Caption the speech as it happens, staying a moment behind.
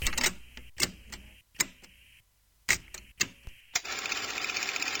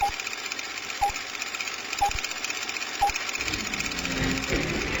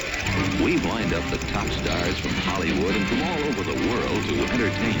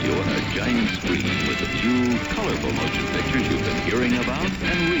behind you on a giant screen with a few colorful motion pictures you've been hearing about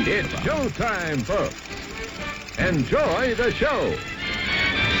and reading It's about. showtime, folks. Enjoy the show.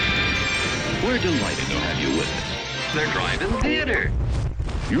 We're delighted to have you with us. They're driving theater.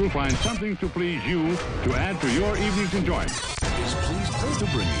 You'll find something to please you to add to your evening's enjoyment. Is pleased to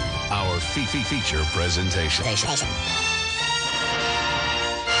bring you our feature presentation.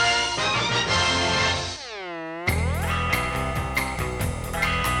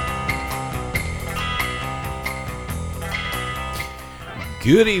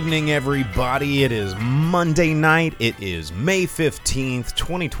 Good evening, everybody. It is Monday night. It is May 15th,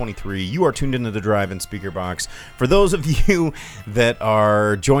 2023. You are tuned into the Drive-In Speaker Box. For those of you that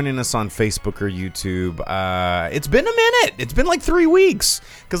are joining us on Facebook or YouTube, it's been a minute. It's been like 3 weeks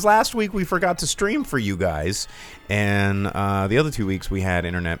because last week we forgot to stream for you guys. And the other 2 weeks we had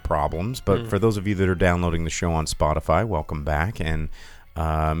internet problems. But for those of you that are downloading the show on Spotify, welcome back. And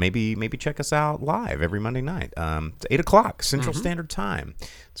maybe check us out live every Monday night. It's 8 o'clock Central Standard Time.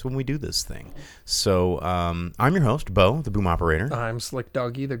 That's when we do this thing. So I'm your host, Bo, the boom operator. I'm Slick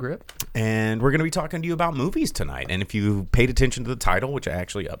Doggy, the grip. And we're going to be talking to you about movies tonight. And if you paid attention to the title, which I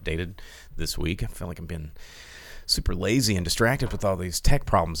actually updated this week, I feel like I've been super lazy and distracted with all these tech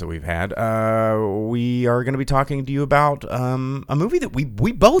problems that we've had. We are going to be talking to you about a movie that we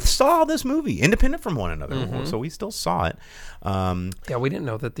both saw this movie, independent from one another. So we still saw it. Yeah, we didn't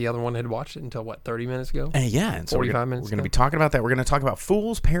know that the other one had watched it until, 30 minutes ago? Yeah, and so 45 minutes we're going to ago? be talking about that. We're going to talk about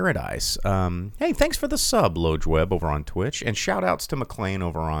Fool's Paradise. Hey, thanks for the sub, Lojweb, over on Twitch. And shout-outs to McLean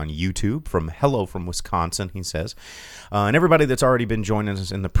over on YouTube from Hello from Wisconsin, he says. And everybody that's already been joining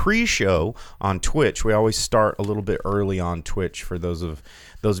us in the pre-show on Twitch. We always start a little bit early on Twitch for those of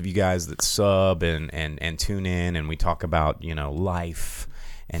you guys that sub and tune in, and we talk about, life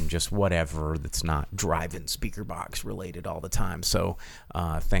and just whatever that's not Drive-In Speaker Box related all the time. So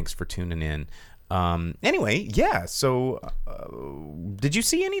thanks for tuning in. Anyway, yeah, so did you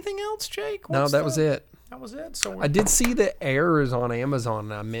see anything else, Jake? No, that was it. That was it? So I did see that Air is on Amazon,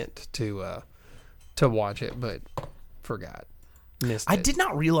 and I meant to watch it, but forgot. Missed it. I did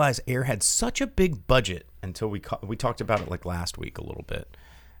not realize Air had such a big budget until we talked about it like last week a little bit.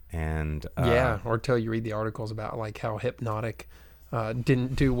 And yeah, or till you read the articles about like how Hypnotic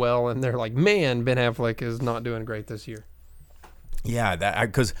didn't do well, and they're like, man, Ben Affleck is not doing great this year. Yeah,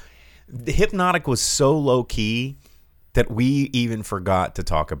 because the Hypnotic was so low key that we even forgot to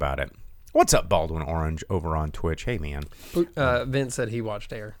talk about it. What's up, Baldwin Orange over on Twitch? Hey, man. Vince said he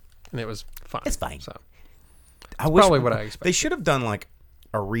watched Air, and it was fine. It's fine. So Probably what I expected. They should have done like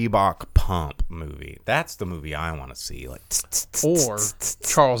a Reebok Pump movie. That's the movie I want to see. Like, or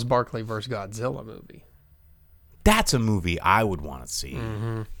Charles Barkley versus Godzilla movie. That's a movie I would want to see.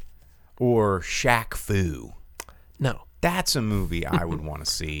 Or Shaq Fu. No. That's a movie I would want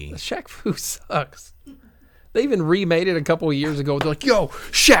to see. Shaq Fu sucks. They even remade it a couple of years ago. They're like, yo,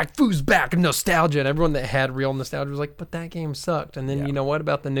 Shaq Fu's back, nostalgia. And everyone that had real nostalgia was like, but that game sucked. And then you know what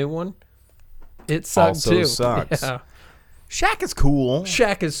about the new one? It sucked also too. Sucks. Yeah. Shaq is cool.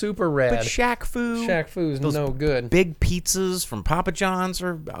 Shaq is super rad. But Shaq Fu's no good. Big pizzas from Papa John's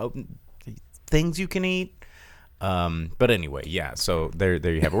are things you can eat. But anyway, yeah, so there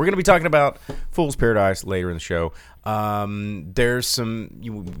you have it. We're going to be talking about Fool's Paradise later in the show. There's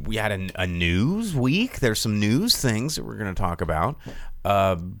we had a news week. There's some news things that we're going to talk about.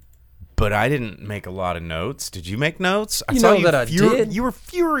 But I didn't make a lot of notes. Did you make notes? I did. You were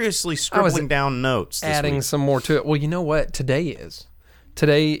furiously scribbling down notes this adding week. some more to it. Well, you know what? Today is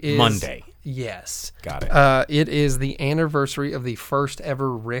Monday. Yes. Got it. It is the anniversary of the first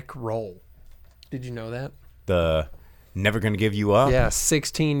ever Rick roll. Did you know that? The Never Gonna Give You Up? Yeah,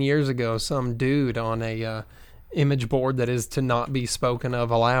 16 years ago, some dude on a image board that is to not be spoken of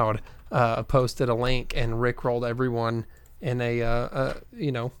aloud posted a link and rickrolled everyone in a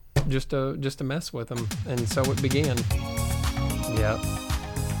just to mess with them, and so it began. Yep.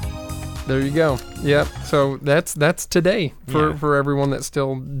 There you go. Yep. So that's today for everyone that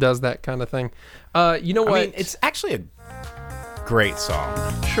still does that kind of thing. You know what? I mean, it's actually a great song.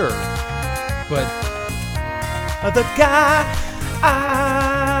 Sure, but the guy,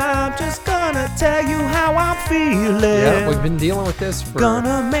 I'm just gonna tell you how I'm feeling. yeah, we've been dealing with this for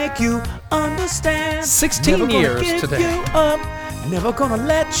Gonna make you understand. 16 Never years gonna give today. You up. Never gonna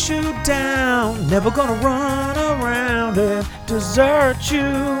let you down. Never gonna run around and desert you.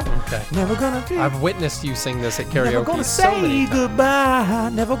 Okay. Never gonna be. I've witnessed you sing this at karaoke. Never gonna so many say times. goodbye.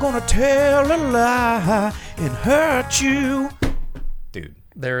 Never gonna tell a lie and hurt you. Dude.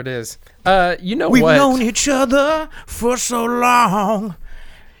 There it is. You know We've what? known each other for so long.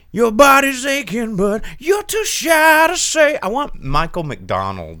 Your body's aching, but you're too shy to say. I want Michael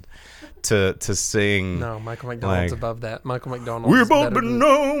McDonald to sing. No, Michael McDonald's like, above that. Michael McDonald. We both been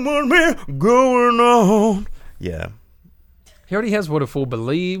knowing what been going on. Yeah. He already has What a Fool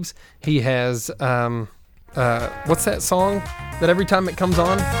Believes. He has what's that song that every time it comes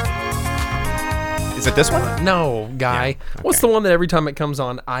on? Is it this one? No, guy. Yeah, okay. What's the one that every time it comes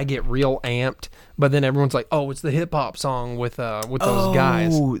on, I get real amped, but then everyone's like, "Oh, it's the hip hop song with those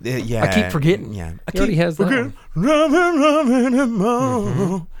guys." Yeah. I keep forgetting. Yeah. He already has that one.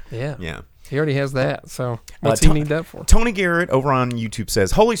 Mm-hmm. Yeah. Yeah. He already has that. So what's he need that for? Tony Garrett over on YouTube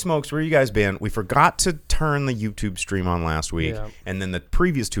says, "Holy smokes, where you guys been? We forgot to turn the YouTube stream on last week, and then the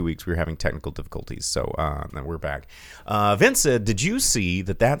previous 2 weeks we were having technical difficulties. So then we're back." Vince said, "Did you see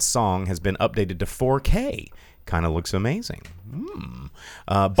that song has been updated to 4K? Kind of looks amazing."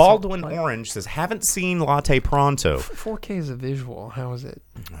 Baldwin Orange says, "Haven't seen Latte Pronto." 4K is a visual. How is it?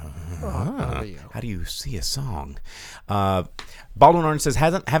 How do you see a song? Baldwin Orange says,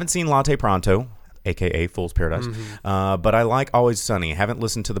 haven't seen Latte Pronto, a.k.a. Fool's Paradise, but I like Always Sunny. Haven't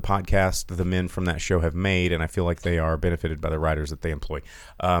listened to the podcast the men from that show have made, and I feel like they are benefited by the writers that they employ.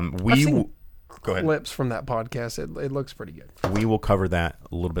 Go ahead. Clips from that podcast. It looks pretty good. We will cover that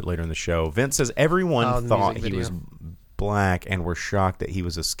a little bit later in the show. Vince says, everyone thought he was black and were shocked that he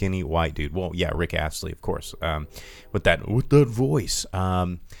was a skinny white dude. Well, yeah, Rick Astley, of course, with that voice.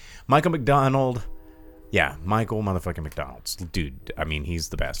 Michael McDonald. Yeah, Michael motherfucking McDonald's. Dude, I mean, he's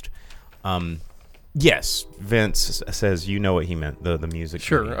the best. Yes, Vince says you know what he meant, the music.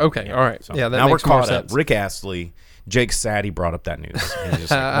 Sure, okay, all right. So yeah, that now makes we're more caught sense. up. Rick Astley, Jake Sadie brought up that news. And he's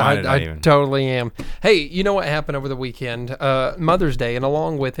just like, I totally am. Hey, you know what happened over the weekend? Mother's Day, and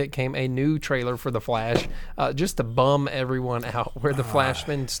along with it came a new trailer for The Flash, just to bum everyone out, where the Flash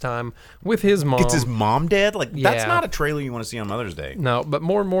spends time with his mom. Gets his mom dead? Like, that's Yeah. not a trailer you want to see on Mother's Day. No, but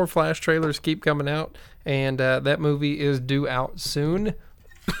more and more Flash trailers keep coming out, and that movie is due out soon.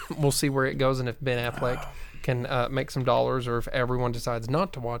 We'll see where it goes, and if Ben Affleck can make some dollars, or if everyone decides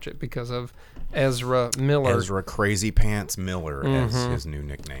not to watch it because of Ezra Miller. Ezra Crazy Pants Miller, as his new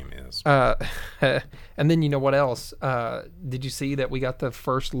nickname is. And then you know what else? Did you see that we got the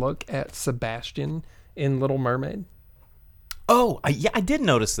first look at Sebastian in Little Mermaid? Oh, I did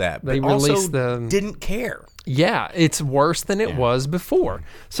notice that. But They released also didn't care. Yeah, it's worse than it was before.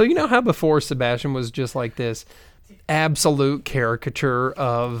 So you know how before Sebastian was just like this absolute caricature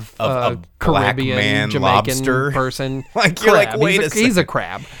of a Caribbean, black man Jamaican lobster person. Like, you're like, crab. wait he's a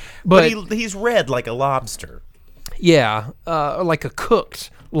crab. But he's red like a lobster. yeah, like a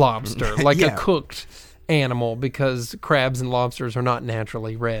cooked lobster, like Yeah. a cooked animal, because crabs and lobsters are not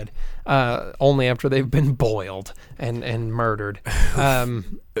naturally red, only after they've been boiled and murdered. But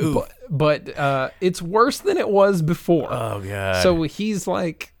it's worse than it was before. Oh, God. So he's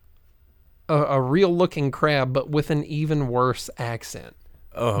like a real looking crab, but with an even worse accent.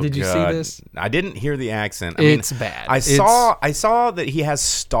 Oh, Did you see God. this? I didn't hear the accent. It's bad. I saw that he has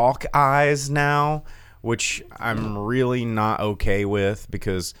stalk eyes now, which I'm really not okay with,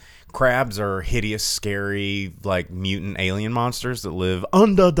 because crabs are hideous, scary, like mutant alien monsters that live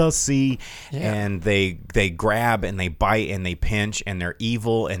under the sea, and they grab and they bite and they pinch, and they're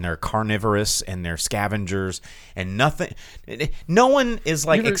evil and they're carnivorous and they're scavengers, and no one is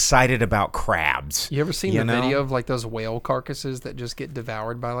like excited about crabs. You ever seen the video of like those whale carcasses that just get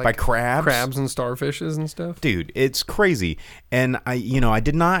devoured by and starfishes and stuff? Dude, it's crazy. And I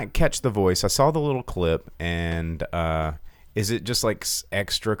did not catch the voice. I saw the little clip, and is it just like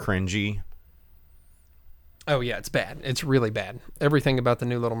extra cringy? Oh yeah, it's bad. It's really bad. Everything about the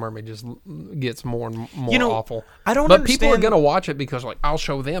new Little Mermaid just gets more and more awful. I don't But people are understand- gonna watch it because like I'll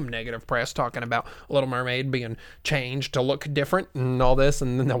show them negative press talking about Little Mermaid being changed to look different and all this,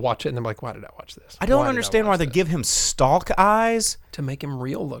 and then they'll watch it and they're like, "Why did I watch this?" I don't Why did understand why watch they this?" give him stalk eyes to make him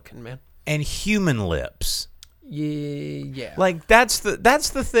real looking, man. and human lips. Yeah. Like that's the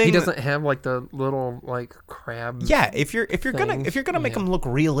thing. He doesn't have like the little like crab. Yeah, if you're gonna make him look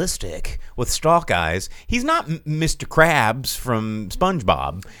realistic with stalk eyes, he's not Mr. Krabs from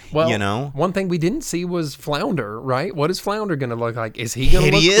SpongeBob. Well, one thing we didn't see was Flounder, right? What is Flounder going to look like? Is he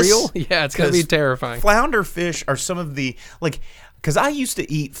going to look real? Yeah, it's going to be terrifying. Flounder fish are some of the because I used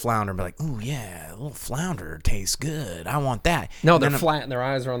to eat flounder and be like, "Ooh, yeah, a little flounder tastes good. I want that." No, they're flat and their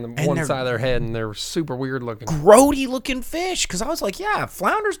eyes are on the one side of their head, and they're super weird looking. Grody looking fish, because I was like, yeah,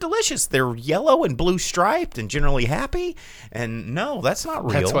 flounder's delicious. They're yellow and blue striped and generally happy. And no, that's not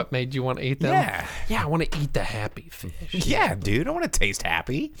real. That's what made you want to eat them? Yeah. Yeah, I want to eat the happy fish. Yeah, dude, I want to taste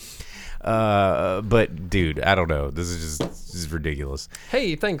happy. But, dude, I don't know. This is ridiculous.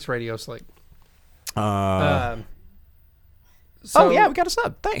 Hey, thanks, Radio Slick. So, yeah, we got a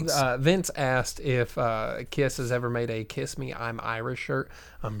sub. Thanks. Vince asked if Kiss has ever made a "Kiss Me, I'm Irish" shirt.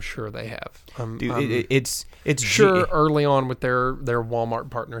 I'm sure they have. Dude, it's Sure, early on with their Walmart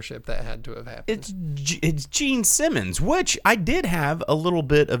partnership, that had to have happened. It's Gene Simmons, which I did have a little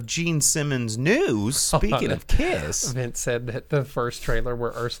bit of Gene Simmons news. Speaking of Kiss, Vince said that the first trailer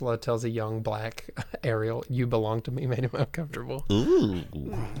where Ursula tells a young black Ariel, "You belong to me," made him uncomfortable. ooh,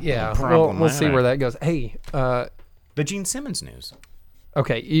 Yeah, we'll see where that goes. Hey, the Gene Simmons news.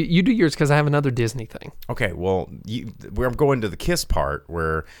 okay, you do yours because I have another Disney thing. Okay, well, we're going to the Kiss part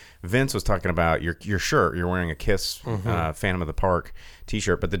where Vince was talking about your shirt. You're wearing a Kiss Phantom of the Park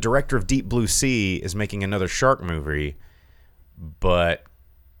T-shirt, but the director of Deep Blue Sea is making another shark movie, but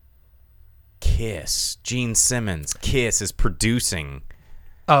Kiss, Gene Simmons, Kiss is producing.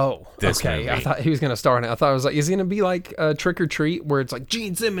 Oh, This okay. movie. I thought he was going to star in it. I thought it was like, is he going to be like Trick or Treat, where it's like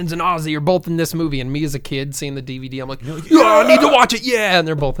Gene Simmons and Ozzy are both in this movie, and me as a kid seeing the DVD, I'm like, yeah, I need to watch it, yeah, and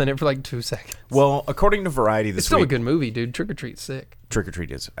they're both in it for like 2 seconds. Well, according to Variety this It's still week, a good movie, dude. Trick or Treat's sick. Trick or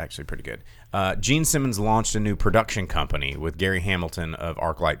Treat is actually pretty good. Gene Simmons launched a new production company with Gary Hamilton of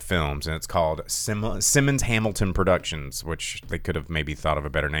ArcLight Films, and it's called Simmons Hamilton Productions, which they could have maybe thought of a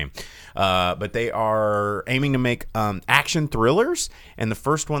better name. But they are aiming to make action thrillers, and the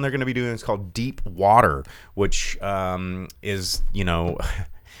first one they're going to be doing is called Deep Water, which is,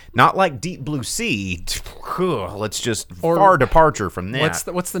 not like Deep Blue Sea. Let's just far departure from that.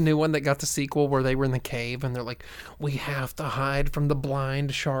 What's the new one that got the sequel where they were in the cave and they're like, we have to hide from the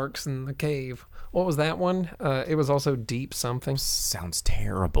blind sharks in the cave? What was that one? It was also Deep something. Sounds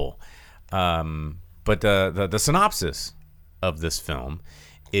terrible. But the synopsis of this film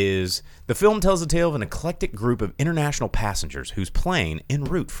is the film tells the tale of an eclectic group of international passengers whose plane, en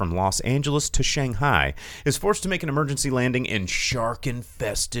route from Los Angeles to Shanghai, is forced to make an emergency landing in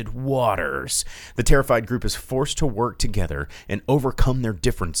shark-infested waters. The terrified group is forced to work together and overcome their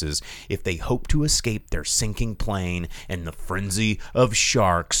differences if they hope to escape their sinking plane and the frenzy of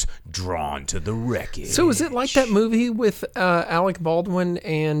sharks drawn to the wreckage. So is it like that movie with Alec Baldwin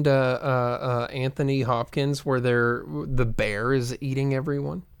and Anthony Hopkins where the bear is eating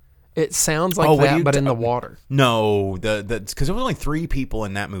everyone? It sounds like that, but in the water. No, because there was only 3 people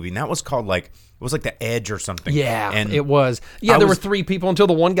in that movie, and that was called it was like The Edge or something. Yeah, and it was. Yeah, there were 3 people until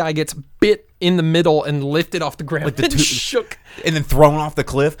the one guy gets bit in the middle and lifted off the ground. Like and shook. And then thrown off the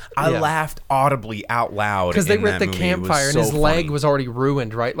cliff. I Yeah. laughed audibly out loud. Because they were in at that the movie. It was campfire and so his leg funny. was already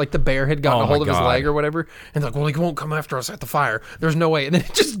ruined, right? Like the bear had gotten Oh a hold my of his God. leg or whatever. And they're like, well, he won't come after us at the fire. There's no way. And then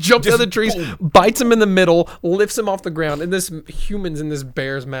it just jumps out of the trees, bites him in the middle, lifts him off the ground, and this human's in this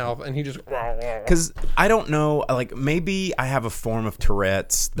bear's mouth, and he just... Because I don't know, like maybe I have a form of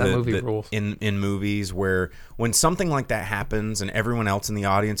Tourette's That movie rules. in movies where when something like that happens and everyone else in the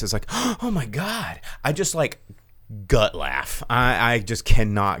audience is like, oh my God, I just like gut laugh. I just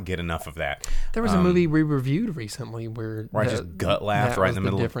cannot get enough of that. There was a movie we reviewed recently where I just gut laughed that right was in the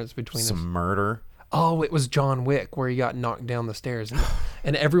middle difference between of some us. murder. Oh, it was John Wick where he got knocked down the stairs.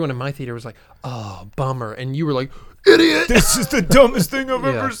 And everyone in my theater was like, oh, bummer. And you were like, idiot! This is the dumbest thing I've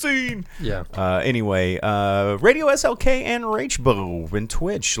Yeah. ever seen. Yeah. Anyway, Radio SLK and Rachbo and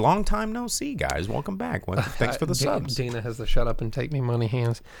Twitch. Long time no see, guys. Welcome back. Thanks for the subs. Dana has the shut up and take me money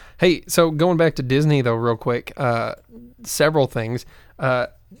hands. Hey, so going back to Disney, though, real quick, several things.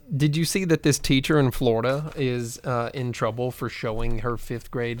 Did you see that this teacher in Florida is in trouble for showing her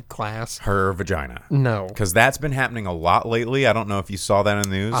 5th grade class? Her vagina. No. Because that's been happening a lot lately. I don't know if you saw that in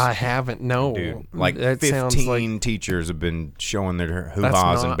the news. I haven't, no. Dude, like That sounds 15 teachers have been showing their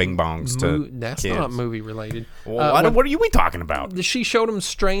hoo-haws and bing bongs to That's kids. not movie related. Well, what are you talking about? She showed him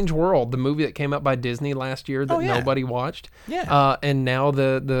Strange World, the movie that came out by Disney last year that yeah. nobody watched. Yeah. And now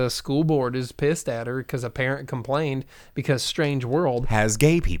the school board is pissed at her because a parent complained because Strange World Has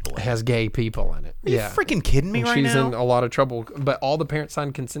gay people in it. has gay people in it. Are you freaking kidding me And right she's now? in a lot of trouble. But all the parents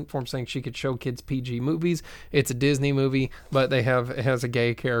signed consent forms saying she could show kids PG movies. It's a Disney movie, but it has a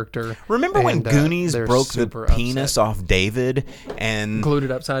gay character. Remember when And, Goonies they're broke the super penis upset. off David and Glued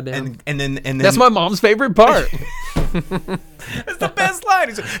it upside down. and then That's my mom's favorite part. That's the best line.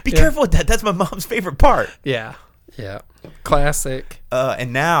 He's like, be careful with that. That's my mom's favorite part. Yeah. Classic.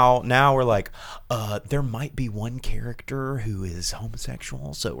 And now we're like, there might be one character who is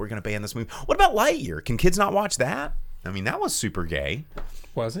homosexual, so we're gonna ban this movie. What about Lightyear? Can kids not watch that? I mean, that was super gay.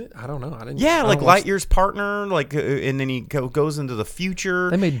 Was it? I don't know. I didn't. Yeah, I like don't watch- Lightyear's partner, and then he goes into the future.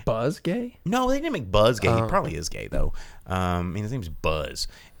 They made Buzz gay? No, they didn't make Buzz gay. He probably is gay though. I mean, his name's Buzz,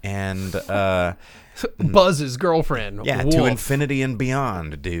 and Buzz's girlfriend. yeah, Wolf. to infinity and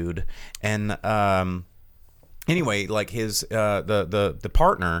beyond, dude. And anyway, like his the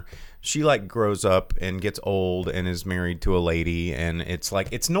partner she like grows up and gets old and is married to a lady, and it's like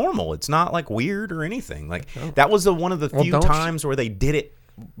it's normal. It's not like weird or anything. Like that was one of the few times where they did it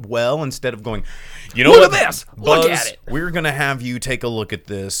well, instead of going, you know, look at this, Buzz, look at it. We're gonna have you take a look at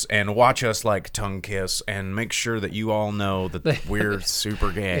this and watch us like tongue kiss and make sure that you all know that we're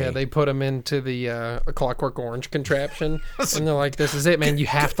super gay. Yeah, they put them into the Clockwork Orange contraption, and they're like, "This is it, man. You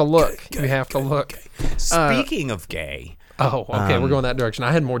have to look. You have to look." Speaking of gay. Oh, okay, we're going that direction.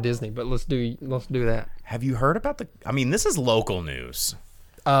 I had more Disney, but let's do that. Have you heard about I mean, this is local news.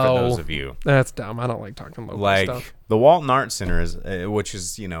 Oh, for those of you, that's dumb. I don't like talking local stuff. The Walton Art Center is, which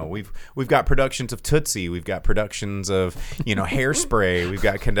is, you know, we've got productions of Tootsie, we've got productions of, you know, Hairspray, we've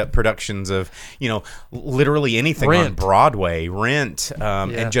got productions of, you know, literally anything on Broadway, Rent,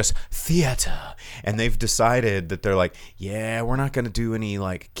 and just theater. And they've decided that they're like, yeah, we're not going to do any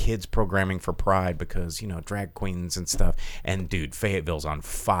like kids programming for Pride because, you know, drag queens and stuff. And dude, Fayetteville's on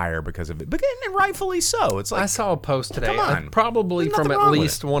fire because of it, but and rightfully so. It's like, I saw a post today, come on. Probably There's from nothing at wrong with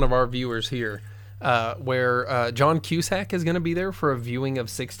least one of our viewers here. Where John Cusack is going to be there for a viewing of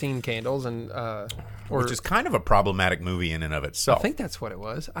 16 Candles, and which is kind of a problematic movie in and of itself. I think that's what it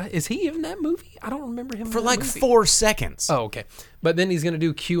was. Is he in that movie? I don't remember him for in that like movie. 4 seconds. Oh, okay. But then he's going to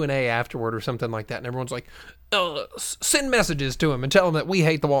do Q&A afterward or something like that, and everyone's like, send messages to him and tell him that we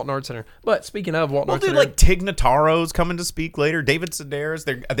hate the Walton Art Center. But speaking of Walton Art Center, like Tig Notaro's coming to speak later. David Sedaris.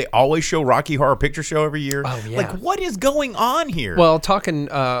 They always show Rocky Horror Picture Show every year. Oh, yeah. Like, what is going on here? Well, talking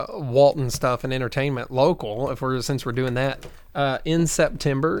Walton stuff and entertainment local, since we're doing that, in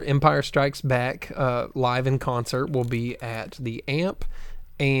September, Empire Strikes Back live in concert will be at the AMP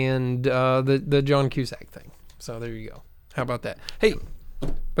and the John Cusack thing. So there you go. How about that? Hey,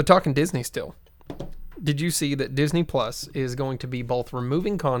 but talking Disney still. Did you see that Disney Plus is going to be both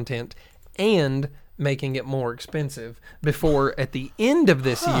removing content and making it more expensive before at the end of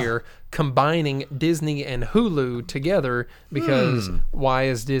this year combining Disney and Hulu together, because why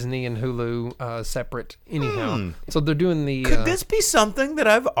is Disney and Hulu separate anyhow? So they're doing the... Could this be something that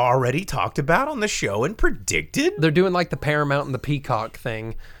I've already talked about on the show and predicted? They're doing like the Paramount and the Peacock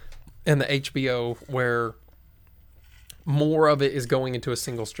thing and the HBO, where more of it is going into a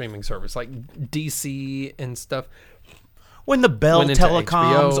single streaming service, like DC and stuff. When the Bell Went into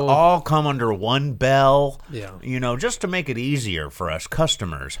telecoms HBO. all come under one Bell, Yeah. you know, just to make it easier for us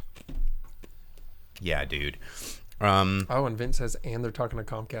customers. Yeah, dude. Oh, and Vince says, and they're talking to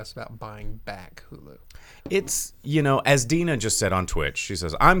Comcast about buying back Hulu. It's, you know, as Dina just said on Twitch, she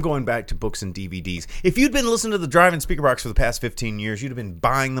says, I'm going back to books and DVDs. If you'd been listening to the Drive-In Speaker Box for the past 15 years, you'd have been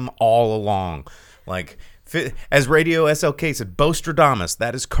buying them all along. Like, as Radio SLK said, Bostradamus,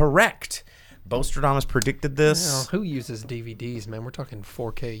 that is correct. Bostradamus predicted this. Well, who uses DVDs, man? We're talking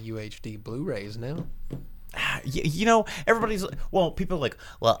 4K UHD Blu-rays now. You know, everybody's, well, people are like,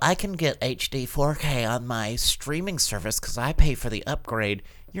 well, I can get HD 4K on my streaming service because I pay for the upgrade.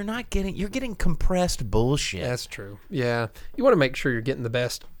 You're getting compressed bullshit. That's true. Yeah. You want to make sure you're getting the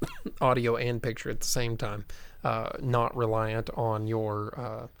best audio and picture at the same time, not reliant on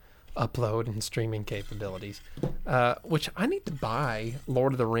your upload and streaming capabilities, which I need to buy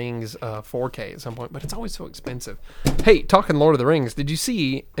Lord of the Rings 4K at some point, but it's always so expensive. Hey, talking Lord of the Rings, did you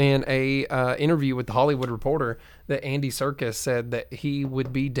see in a interview with the Hollywood Reporter that Andy Serkis said that he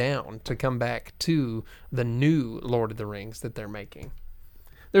would be down to come back to the new Lord of the Rings that they're making?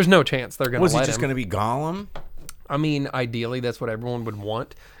 There's no chance they're going to let him. Was he just going to be Gollum? I mean, ideally, that's what everyone would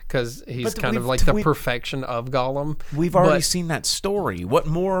want, because he's But kind of like the perfection of Gollum. We've already seen that story. What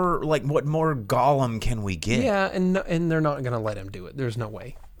more Gollum can we get? Yeah, and they're not going to let him do it. There's no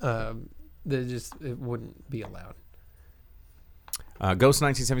way. It wouldn't be allowed. Ghost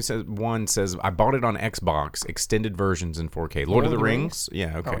 1971 says, I bought it on Xbox, extended versions in 4K. Lord of the Rings?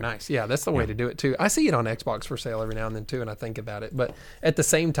 Yeah, okay. Oh, nice. Yeah, that's the way to do it, too. I see it on Xbox for sale every now and then, too, and I think about it. But at the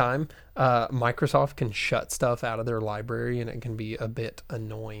same time, Microsoft can shut stuff out of their library, and it can be a bit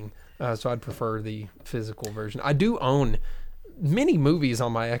annoying. So I'd prefer the physical version. I do own many movies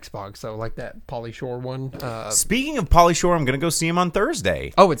on my Xbox, so like that Pauly Shore one. Speaking of Pauly Shore, I'm going to go see him on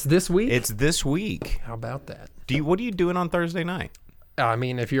Thursday. Oh, it's this week? It's this week. How about that? What are you doing on Thursday night? I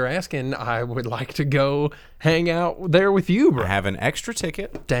mean, if you're asking, I would like to go hang out there with you, bro. I have an extra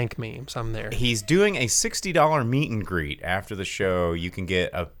ticket. Dank memes, I'm there. He's doing a $60 meet and greet after the show. You can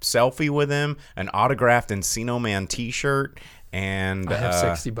get a selfie with him, an autographed Encino Man t-shirt, and... I have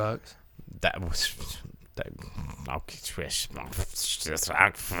 $60. That was...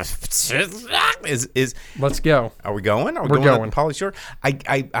 Let's go. Are we going? We're going. To Pauly Shore.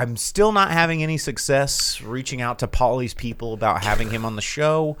 I'm still not having any success reaching out to Pauly's people about having him on the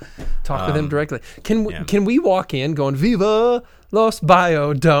show. Talk with him directly. Can we walk in going Viva Los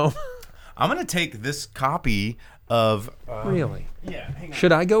Biodome? I'm going to take this copy of... Really? Yeah, hang on.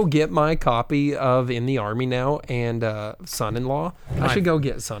 Should I go get my copy of In the Army Now and Son-in-Law? I should go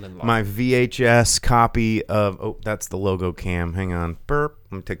get Son-in-Law. My VHS copy of... Oh, that's the logo cam. Hang on. Burp.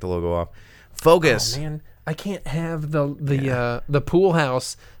 Let me take the logo off. Focus. Oh, man. I can't have the Pool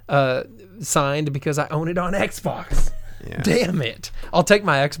House signed because I own it on Xbox. Yeah. Damn it. I'll take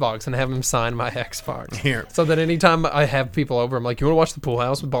my Xbox and have him sign my Xbox. Here. So that anytime I have people over, I'm like, you want to watch the Pool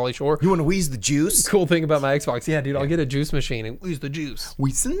House with Pauly Shore? You want to wheeze the juice? Cool thing about my Xbox. Yeah, dude, I'll get a juice machine and wheeze the juice.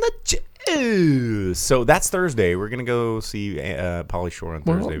 Wheezing the juice. So that's Thursday. We're going to go see Pauly Shore on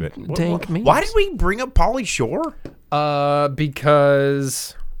Thursday. But dank memes. why did we bring up Pauly Shore?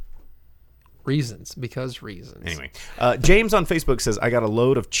 Because reasons. Anyway, James on Facebook says, I got a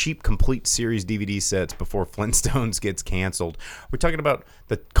load of cheap complete series DVD sets before Flintstones gets canceled. We're talking about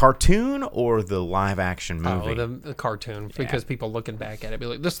the cartoon or the live action movie? Oh, the cartoon. Because people looking back at it be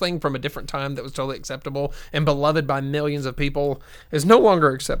like, this thing from a different time that was totally acceptable and beloved by millions of people is no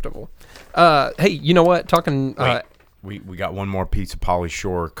longer acceptable. Hey, you know what? Talking... We got one more piece of Pauly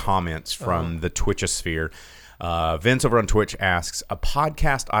Shore comments from the Twitchosphere. Vince over on Twitch asks, a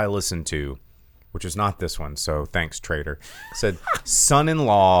podcast I listen to, which is not this one, so thanks, Trader, said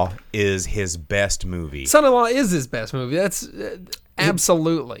Son-in-Law is his best movie. Son-in-Law is his best movie. That's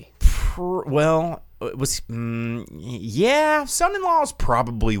absolutely. Well, it was, yeah, Son-in-Law is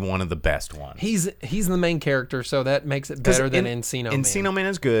probably one of the best ones. He's the main character, so that makes it better than Encino Man. Encino Man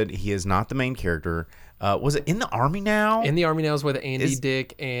is good. He is not the main character. Was it In the Army Now? In the Army Now is with Andy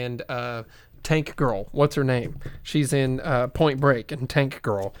Dick and Tank Girl. What's her name? She's in Point Break and Tank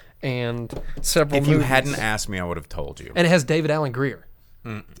Girl and several movies. If you hadn't asked me, I would have told you. And it has David Alan Grier.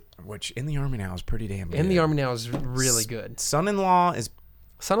 Which In the Army Now is pretty damn good. In the Army Now is really good. Son-in-Law is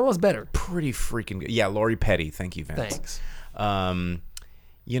better. Pretty freaking good. Yeah, Lori Petty. Thank you, Vince. Thanks. At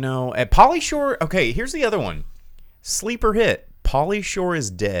Pauly Shore, okay, here's the other one. Sleeper hit. Pauly Shore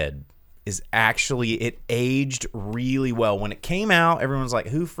is Dead. It aged really well. When it came out, everyone's like,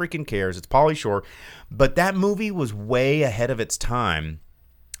 who freaking cares? It's Pauly Shore. But that movie was way ahead of its time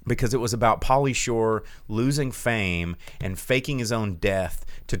because it was about Pauly Shore losing fame and faking his own death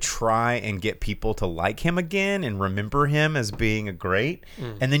to try and get people to like him again and remember him as being a great.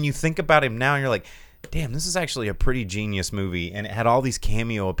 And then you think about him now and you're like, damn, this is actually a pretty genius movie, and it had all these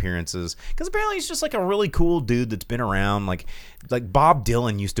cameo appearances because apparently he's just like a really cool dude that's been around. Like Bob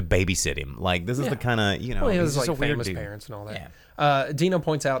Dylan used to babysit him. Like this is the kind of Well, he has like famous parents and all that. Yeah. Dino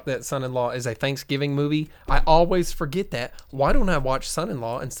points out that Son-in-Law is a Thanksgiving movie. I always forget that. Why don't I watch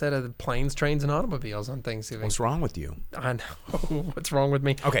Son-in-Law instead of Planes, Trains, and Automobiles on Thanksgiving? What's wrong with you? I know. What's wrong with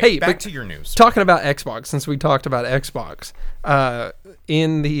me? Okay, hey, back to your news. Talking about Xbox, since we talked about Xbox,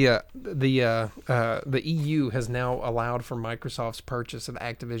 in the EU has now allowed for Microsoft's purchase of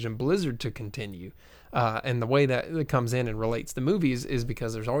Activision Blizzard to continue. And the way that it comes in and relates to movies is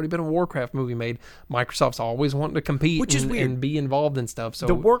because there's already been a Warcraft movie made. Microsoft's always wanting to compete and be involved in stuff. So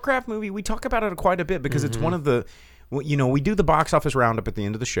the Warcraft movie, we talk about it quite a bit because it's one of the... You know, we do the box office roundup at the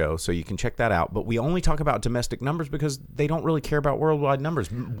end of the show, so you can check that out. But we only talk about domestic numbers because they don't really care about worldwide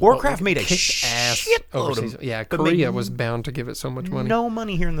numbers. Warcraft made a shitload of... Yeah, Korea was bound to give it so much money. No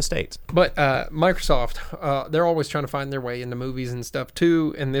money here in the States. But Microsoft, they're always trying to find their way into movies and stuff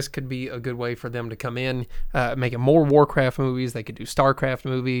too, and this could be a good way for them to come in, making more Warcraft movies. They could do StarCraft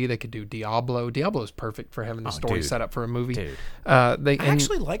movie. They could do Diablo. Diablo's perfect for having the story set up for a movie. Dude. I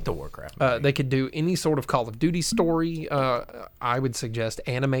actually like the Warcraft movie. They could do any sort of Call of Duty story. I would suggest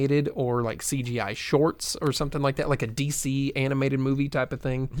animated or like CGI shorts or something like that, like a DC animated movie type of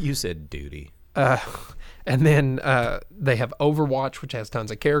thing. You said duty. And then they have Overwatch, which has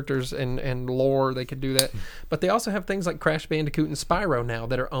tons of characters and lore. They could do that. But they also have things like Crash Bandicoot and Spyro now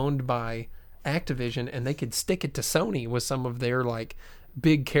that are owned by Activision, and they could stick it to Sony with some of their like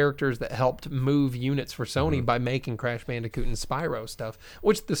big characters that helped move units for Sony by making Crash Bandicoot and Spyro stuff,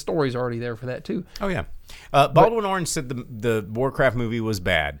 which the story's already there for that too. Oh yeah. Baldwin Orange said the Warcraft movie was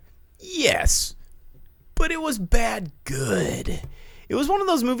bad. Yes, but it was bad good. It was one of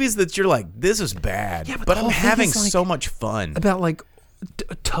those movies that you're like, this is bad, yeah, but I'm having so much fun. About like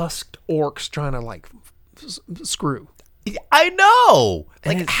tusked orcs trying to like screw. I know.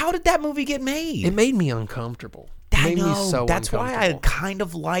 Like, how did that movie get made? It made me uncomfortable. I know. That's why I kind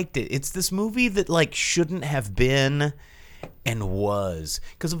of liked it. It's this movie that like shouldn't have been and was.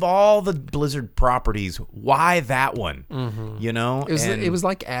 Because of all the Blizzard properties, why that one? You know? It was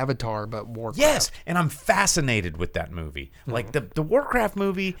like Avatar, but Warcraft. Yes, and I'm fascinated with that movie. Like the Warcraft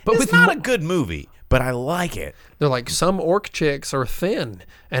movie, But it's with not a good movie, but I like it. They're like, some orc chicks are thin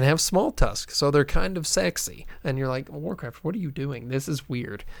and have small tusks, so they're kind of sexy. And you're like, Warcraft, what are you doing? This is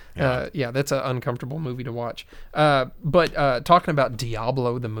weird. Yeah, that's an uncomfortable movie to watch. But talking about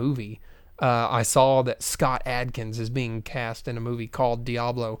Diablo, the movie, I saw that Scott Adkins is being cast in a movie called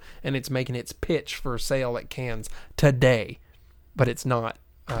Diablo, and it's making its pitch for sale at Cannes today. But it's not.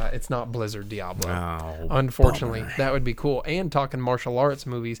 It's not Blizzard Diablo. Oh, Unfortunately, bummer. that would be cool. And talking martial arts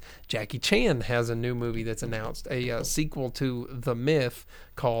movies, Jackie Chan has a new movie that's announced, a sequel to The Myth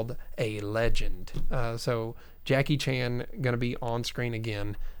called A Legend. So Jackie Chan going to be on screen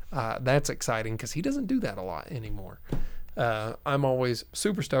again. That's exciting because he doesn't do that a lot anymore. I'm always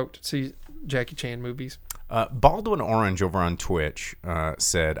super stoked to see Jackie Chan movies. Baldwin Orange over on Twitch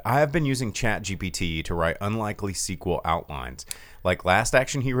said, I have been using ChatGPT to write unlikely sequel outlines, like Last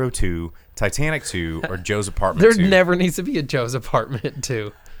Action Hero 2, Titanic 2, or Joe's Apartment There 2. never needs to be a Joe's Apartment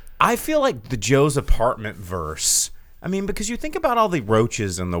 2. I feel like the Joe's Apartment verse, I mean, because you think about all the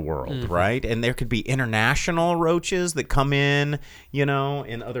roaches in the world, right? And there could be international roaches that come in, you know,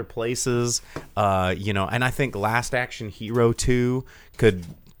 in other places, you know, and I think Last Action Hero 2 could,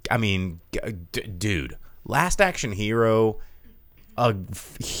 I mean, dude, Last Action Hero, a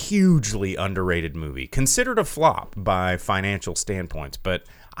hugely underrated movie, considered a flop by financial standpoints, but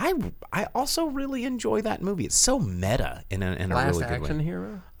I also really enjoy that movie. It's so meta in a really good Action way.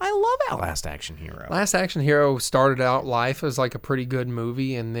 Hero? I love that Last Action Hero. Last Action Hero started out life as like a pretty good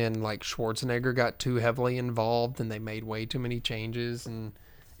movie, and then like Schwarzenegger got too heavily involved and they made way too many changes, and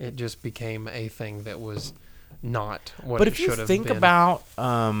it just became a thing that was not what But it if should you have think been. about,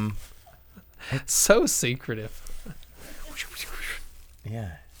 It's so secretive.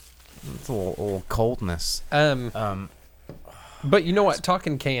 yeah, it's a little coldness. But you know what?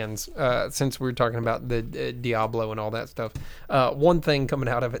 Talking cans, since we were talking about the Diablo and all that stuff, one thing coming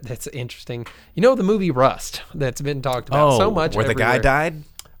out of it that's interesting. You know the movie Rust that's been talked about so much. Where the guy everywhere. died?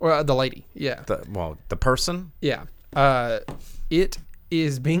 Or the lady, yeah. The person? Yeah. It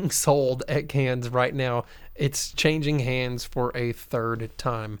is being sold at Cannes right now. It's changing hands for a third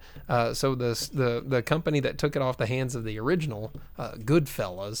time. So the company that took it off the hands of the original,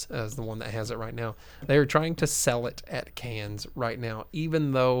 Goodfellas, as the one that has it right now, they're trying to sell it at Cannes right now,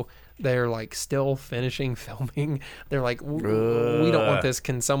 even though they're like still finishing filming. They're like, we don't want this.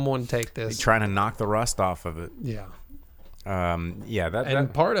 Can someone take this? Trying to knock the rust off of it. Yeah. That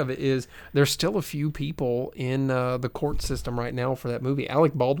Part of it is there's still a few people in the court system right now for that movie.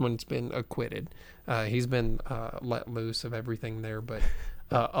 Alec Baldwin's been acquitted. He's been let loose of everything there, but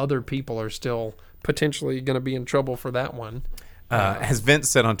other people are still potentially going to be in trouble for that one. as Vince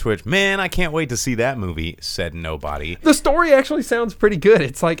said on Twitch, man, I can't wait to see that movie, said nobody. The story actually sounds pretty good.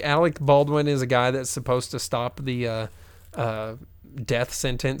 It's like Alec Baldwin is a guy that's supposed to stop the death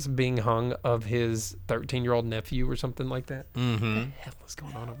sentence being hung of his 13-year-old nephew or something like that. Mm-hmm. What the hell is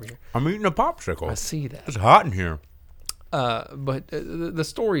going on over here? I'm eating a popsicle. I see that. It's hot in here. But the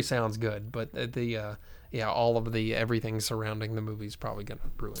story sounds good, but all of the everything surrounding the movie is probably going to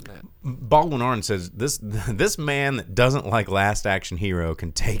ruin that. Baldwin Orange says this man that doesn't like Last Action Hero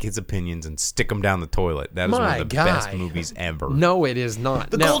can take his opinions and stick them down the toilet. That is one of the best movies ever. No, it is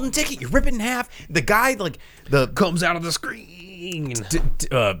not. The Golden Ticket, you rip it in half. The guy comes out of the screen.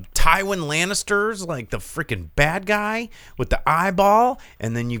 Tywin Lannister's like the freaking bad guy with the eyeball,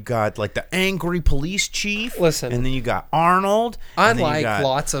 and then you've got like the angry police chief. Listen, and then you got Arnold. I like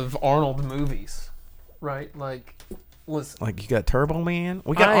lots of Arnold movies, right? Like, listen, like you got Turbo Man.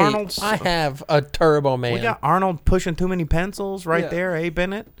 We got Arnold. I have a Turbo Man. We got Arnold pushing too many pencils right there, eh,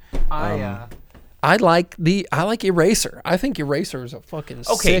 Bennett? I like Eraser. I think Eraser is a fucking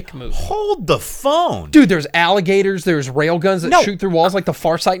sick movie. Hold the phone. Dude, there's alligators, there's railguns that shoot through walls like the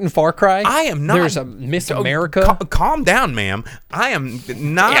Farsight and Far Cry. I am not. There's a Miss America. Calm down, ma'am. I am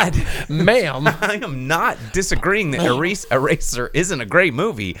not. Yeah, ma'am. I am not disagreeing that Eraser isn't a great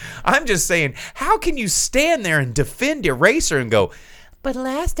movie. I'm just saying, how can you stand there and defend Eraser and go, but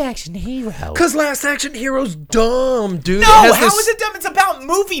Last Action Hero? Because Last Action Hero's dumb, dude. No, how is it dumb? It's about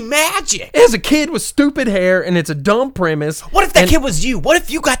movie magic. It has a kid with stupid hair, and it's a dumb premise. What if that kid was you? What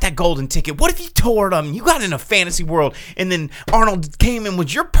if you got that golden ticket? What if you toured them? You got in a fantasy world, and then Arnold came in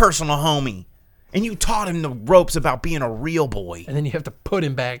with your personal homie? And you taught him the ropes about being a real boy. And then you have to put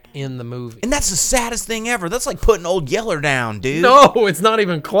him back in the movie. And that's the saddest thing ever. That's like putting old Yeller down, dude. No, it's not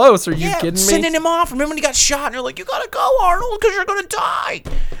even close. Are you kidding me? Sending him off. Remember when he got shot and you're like, you gotta go, Arnold, because you're gonna die.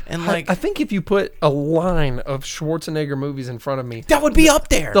 And like, I think if you put a line of Schwarzenegger movies in front of me, that would be up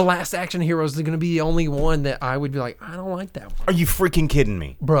there. The Last Action Hero is going to be the only one that I would be like, I don't like that one. Are you freaking kidding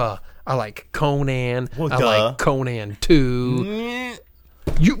me? Bruh, I like Conan. Well, I duh. like Conan 2.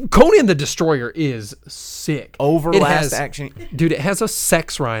 Conan the Destroyer is sick. Last Action. Dude, it has a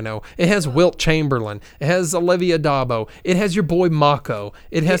sex rhino. It has Wilt Chamberlain. It has Olivia Dabo. It has your boy Mako.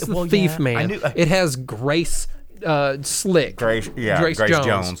 It has the Thief Man. It has Grace Slick. Grace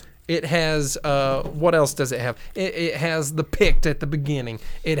Jones. It has, what else does it have? It has the Pict at the beginning.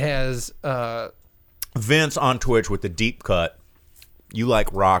 It has... Vince on Twitch with the deep cut. You like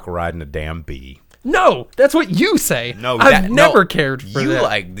Rock riding a damn bee. No, that's what you say. No, I've never cared for you that. You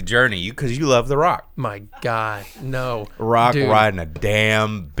like the journey, because you love the Rock. My God, no. Rock Dude. riding a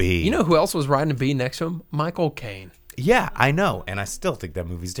damn bee. You know who else was riding a bee next to him? Michael Caine. Yeah, I know, and I still think that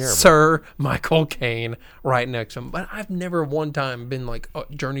movie's terrible. Sir Michael Caine right next to him. But I've never one time been like, oh,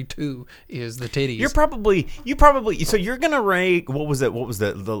 Journey 2 is the titties. You probably so you're gonna rate what was the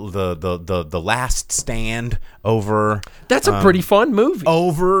Last Stand over. That's a pretty fun movie.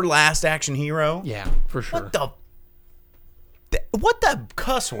 Over Last Action Hero. Yeah, for sure. What the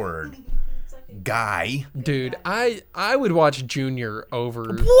cuss word? Guy. Dude, I would watch Junior over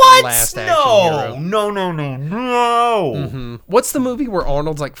What? Last Action Hero. No. Mm-hmm. What's the movie where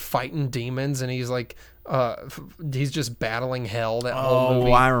Arnold's like fighting demons and he's like he's just battling hell that whole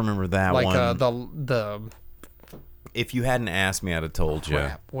movie? Oh, I remember that like, one. the if you hadn't asked me, I'd have told you.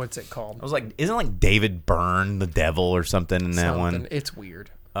 Crap, what's it called? I was like, isn't like David Byrne the devil or something in that one? It's weird.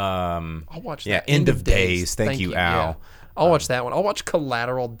 I'll watch that. Yeah, End of Days. Thank you, Al. Yeah. I'll watch that one. I'll watch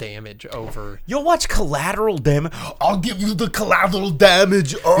Collateral Damage over. You'll watch Collateral Damage? I'll give you the collateral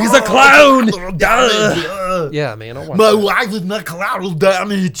damage. He's a clown. Damage. Yeah, man. I'll watch My that. wife is not collateral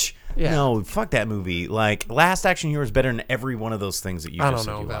damage. Yeah. No, fuck that movie. Like, Last Action Hero is better than every one of those things that you just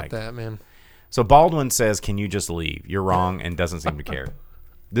said you about like. that, man. So Baldwin says, can you just leave? You're wrong and doesn't seem to care.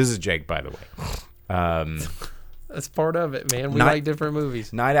 This is Jake, by the way. That's part of it, man. We like different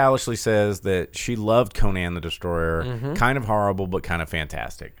movies. Night Owlishly says that she loved Conan the Destroyer. Kind of horrible, but kind of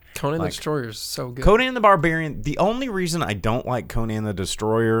fantastic. Conan the Destroyer is so good. Conan the Barbarian, the only reason I don't like Conan the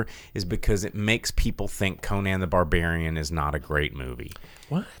Destroyer is because it makes people think Conan the Barbarian is not a great movie.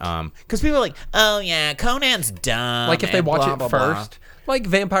 What? Because people are like, oh yeah, Conan's dumb. Like if they and watch blah, it blah, first. Like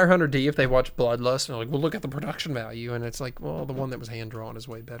Vampire Hunter D, if they watch Bloodlust, and they're like, well, look at the production value. And it's like, well, the one that was hand-drawn is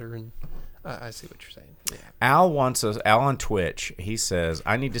way better. And I see what you're saying. Yeah. Al on Twitch, he says,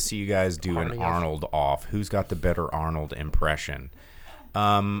 I need to see you guys do an Arnold off. Who's got the better Arnold impression?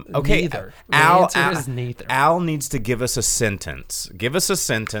 Okay. Neither. The answer is neither. Al needs to give us a sentence. Give us a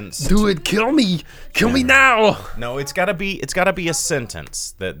sentence. Do it. Kill me. Kill me now. No, it's gotta be a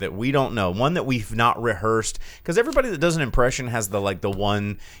sentence that we don't know. One that we've not rehearsed. Because everybody that does an impression has the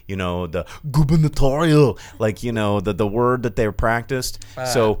one, the gubernatorial, the word that they've practiced.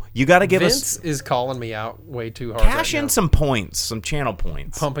 So you gotta give Vince us. is calling me out way too hard. Cash right in now. some points, some channel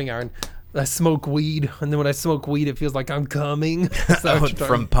points. Pumping iron. I smoke weed, and then when I smoke weed, it feels like I'm coming. Is that what you're talking-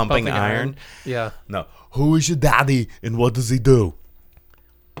 From pumping iron? Yeah. No. Who is your daddy and what does he do?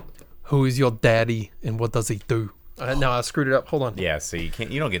 Who is your daddy and what does he do? No, I screwed it up. Hold on. Yeah, so you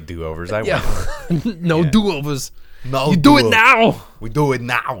don't get do-overs. I Yeah. win. No do-overs. No, You do it now. We do it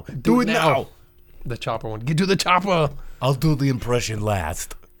now. Do it now. The chopper one. Get to the chopper. I'll do the impression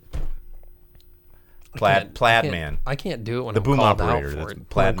last. Plaid man. I can't do it when The I'm boom called operator, out for that's it.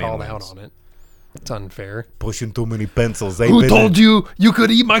 Plaid When I'm man called wins. out on it. It's unfair. Pushing too many pencils. Who told you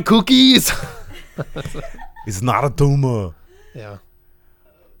could eat my cookies? It's not a tumor. Yeah.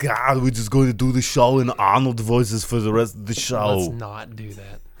 God, we're just going to do the show in Arnold voices for the rest of the show. Let's not do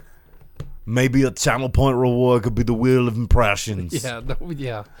that. Maybe a channel point reward could be the wheel of impressions. Yeah.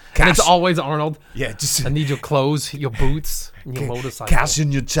 Yeah. Cash- And it's always Arnold. Yeah, just I need your clothes, your boots, and your motorcycle. cash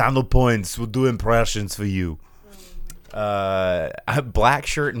in your channel points. We'll do impressions for you. Black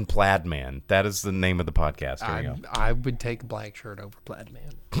Shirt and Plaid Man. That is the name of the podcast. Here we go. I would take black shirt over plaid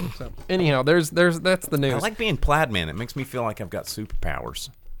man. So anyhow, that's the news. I like being Plaid Man. It makes me feel like I've got superpowers.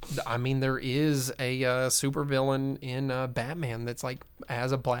 I mean, there is a supervillain in Batman that's like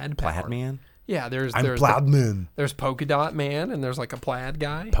has a plaid power. Plaid Man? Yeah, there's Plaid Man. There's Polka Dot Man, and there's like a plaid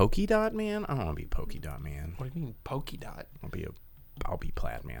guy. Polka Dot Man? I don't want to be Polka Dot Man. What do you mean Polka Dot? I'll be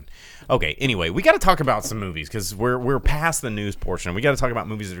Plaid man. Okay, anyway, we got to talk about some movies because we're past the news portion. We got to talk about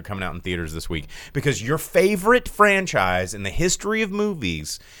movies that are coming out in theaters this week because your favorite franchise in the history of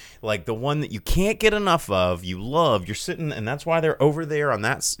movies, like the one that you can't get enough of, you love, you're sitting, and that's why they're over there on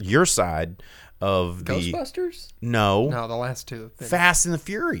your side of the Ghostbusters? No, the last two have been Fast and the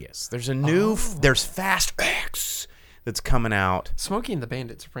Furious. There's a new there's Fast X that's coming out. Smokey and the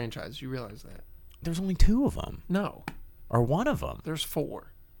Bandit's a franchise. You realize that? There's only 2 of them, No, or one of them. there's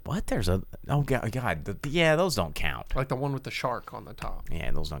 4. What? There's a God. Yeah, those don't count. Like the one with the shark on the top.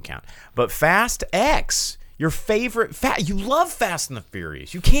 Yeah, those don't count. But Fast X, your favorite you love Fast and the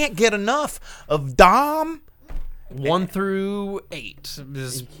Furious. You can't get enough of Dom. 1 through 8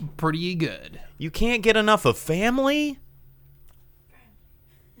 is pretty good. You can't get enough of Family.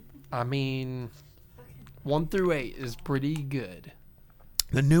 I mean, 1 through 8 is pretty good.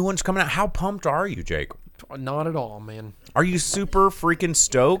 The new one's coming out. How pumped are you, Jake? Not at all, man. Are you super freaking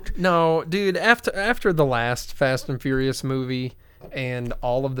stoked? No, dude, after the last Fast and Furious movie and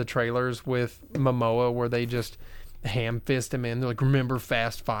all of the trailers with Momoa where they just ham-fist him in, they're like, remember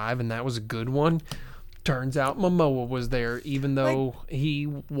Fast 5, and that was a good one. Turns out Momoa was there, even though he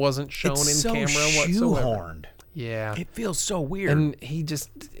wasn't shown It's in so camera whatsoever. shoehorned. Yeah. It feels so weird. And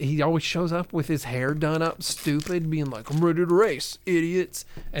he always shows up with his hair done up stupid, being like, I'm ready to race, idiots.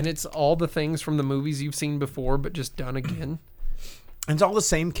 And it's all the things from the movies you've seen before, but just done again. And it's all the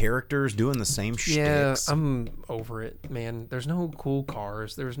same characters doing the same Yeah, shticks. I'm over it, man. There's no cool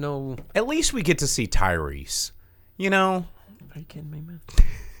cars. There's no... At least we get to see Tyrese. You know? Are you kidding me, man?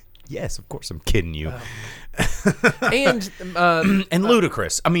 Yes, of course I'm kidding you. And And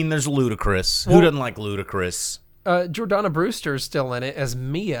Ludacris. I mean, there's Ludacris. Who doesn't like Ludacris? Jordana Brewster is still in it as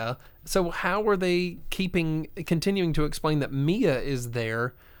Mia. So how are they continuing to explain that Mia is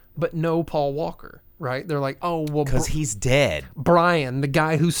there, but no Paul Walker, right? They're like, oh, well, Because he's dead. Brian, the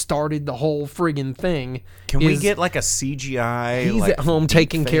guy who started the whole friggin' thing. Can we get like a CGI? He's like, at home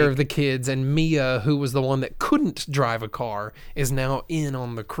taking care fake? of the kids, and Mia, who was the one that couldn't drive a car, is now in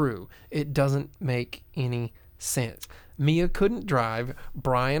on the crew. It doesn't make any sense. Mia couldn't drive.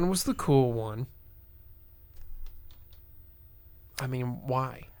 Brian was the cool one. I mean,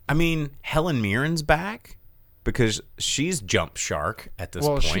 why? I mean, Helen Mirren's back because she's Jump Shark at this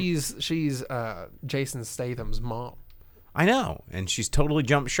point. She's Jason Statham's mom. I know, and she's totally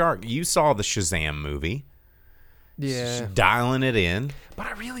Jump Shark. You saw the Shazam movie. Yeah, She's dialing it in. but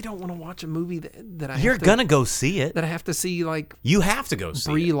I really don't want to watch a movie that I You're gonna go see it. that I have to see like You have to go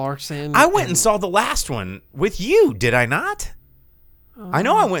see Brie it. Larson. I went and saw the last one with you, did I not? I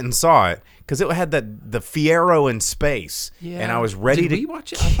know I went and saw it because it had the Fiero in space, and I was ready Did to we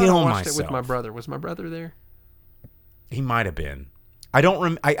watch it? I thought kill I watched myself. it with my brother. Was my brother there? He might have been. I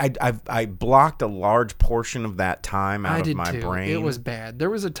don't. I blocked a large portion of that time out I of did my too. brain. It was bad. There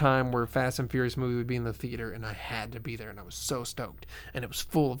was a time where Fast and Furious movie would be in the theater, and I had to be there, and I was so stoked. And it was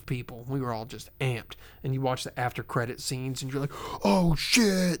full of people. We were all just amped. And you watch the after credit scenes, and you're like, "Oh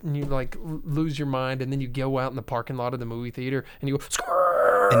shit!" And you like lose your mind. And then you go out in the parking lot of the movie theater, and you go,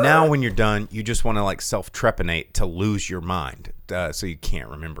 "Skrrr!" And now when you're done, you just want to like self-trepanate to lose your mind, so you can't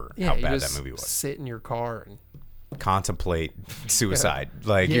remember how you bad just that movie was. sit in your car and Contemplate suicide.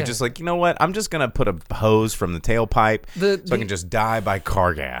 Like Yeah. you're just like, you know what? I'm just gonna put a hose from the tailpipe so I can just die by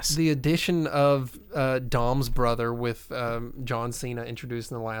car gas. The addition of Dom's brother with John Cena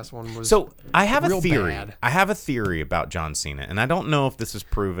introduced in the last one was So I have a real theory. bad. I have a theory about John Cena, and I don't know if this is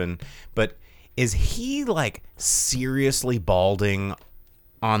proven, but is he like seriously balding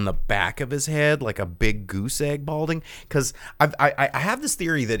on the back of his head, like a big goose egg balding? Because I have this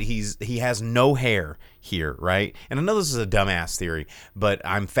theory that he has no hair here, right? And I know this is a dumbass theory, but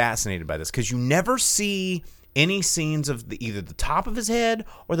I'm fascinated by this because you never see any scenes of either the top of his head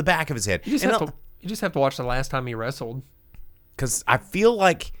or the back of his head. You just have to watch the last time he wrestled. Because I feel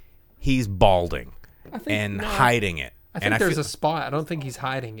like he's balding and no, hiding it. I think there's a spot. I don't think he's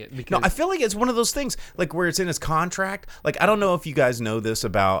hiding it because No, I feel like it's one of those things, like where it's in his contract. Like I don't know if you guys know this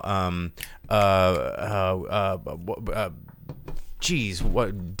about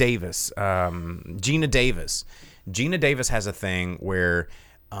Davis, Gina Davis. Gina Davis has a thing where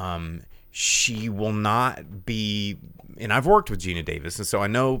she will not be, and I've worked with Gina Davis, and so I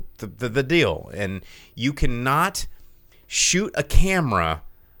know the deal. And you cannot shoot a camera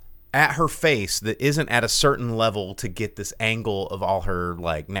at her face that isn't at a certain level to get this angle of all her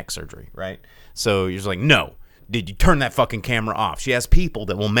like neck surgery, right? So you're just like, no, did you turn that fucking camera off? She has people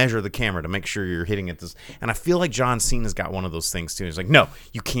that will measure the camera to make sure you're hitting it this. And I feel like John Cena's got one of those things too. He's like, no,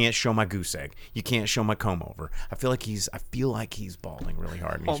 you can't show my goose egg. You can't show my comb over. I feel like he's balding really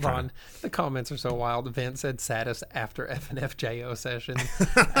hard. And Hold on. The comments are so wild. Vince said saddest after FNFJO session.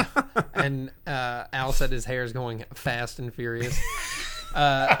 And Al said his hair is going fast and furious.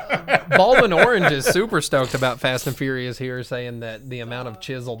 Baldwin Orange is super stoked about Fast and Furious here, saying that the amount of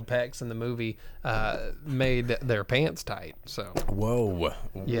chiseled pecs in the movie made their pants tight. So whoa,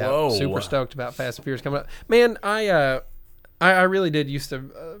 super stoked about Fast and Furious coming up. Man, I really did used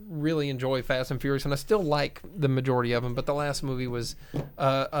to really enjoy Fast and Furious, and I still like the majority of them. But the last movie was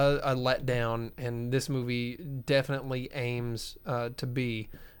a letdown, and this movie definitely aims to be.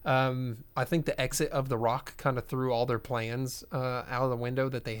 I think the exit of The Rock kind of threw all their plans out of the window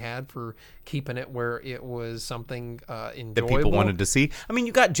that they had for keeping it where it was something enjoyable. That people wanted to see. I mean,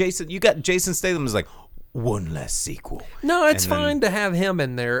 you got Jason Statham is like, one less sequel. No, it's fine to have him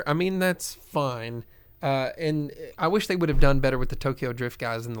in there. I mean, that's fine. And I wish they would have done better with the Tokyo Drift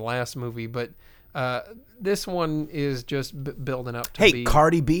guys in the last movie, but this one is just building up to be... Hey,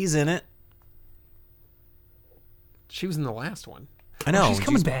 Cardi B's in it. She was in the last one. I know. She's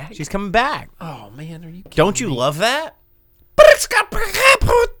coming back. She's coming back. Oh, man, are you kidding Don't you me? love that?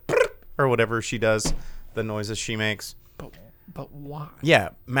 Or whatever she does, the noises she makes. But why? Yeah,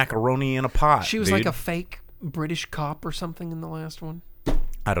 macaroni in a pot. She was dude. like a fake British cop or something in the last one.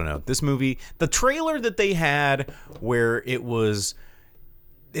 I don't know. This movie, the trailer that they had where it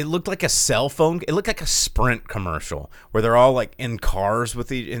looked like a cell phone. It looked like a Sprint commercial where they're all like in cars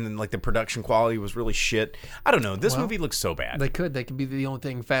with and then like the production quality was really shit. I don't know. This movie looks so bad. They could be the only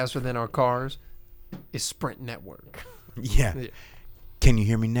thing faster than our cars is Sprint network. Yeah. Can you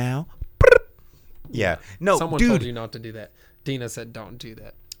hear me now? Yeah. No, Someone dude. told you not to do that. Dina said don't do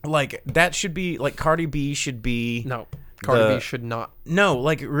that. Like that should be like Cardi B should be. No. Cardi B should not. No,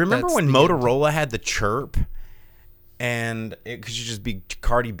 like remember That's when the Motorola had the chirp, and it could just be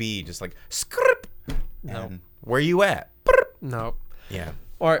Cardi B, just like script. No. Where you at? No. Yeah.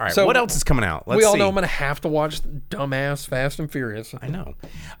 All right. So what else is coming out? Let's we all see. know I'm gonna have to watch dumbass Fast and Furious. I know.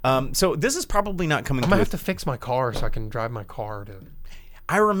 So this is probably not coming. I'm gonna have to fix my car so I can drive my car to.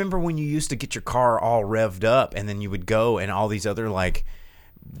 I remember when you used to get your car all revved up, and then you would go, and all these other like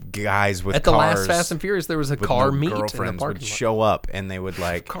guys with At the cars last Fast and Furious, there was a with car no meet in the girlfriends parking would lot. show up, and they would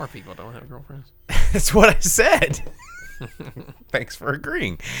like. Car people don't have girlfriends. That's what I said. Thanks for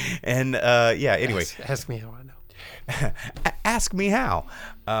agreeing. And yeah. Anyway, ask me how I know. Ask me how.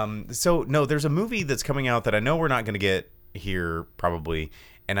 So no, there's a movie that's coming out that I know we're not going to get here probably,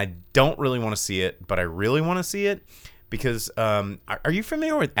 and I don't really want to see it, but I really want to see it because are you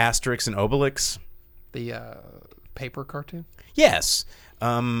familiar with Asterix and Obelix? The paper cartoon? Yes.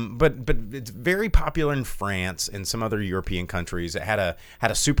 But it's very popular in France and some other European countries. It had a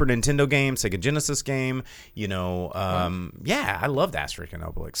Super Nintendo game, Sega Genesis game. You know, yeah, I loved Asterix and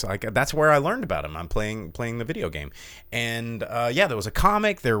Obelix. Like that's where I learned about them. I'm playing the video game, and yeah, there was a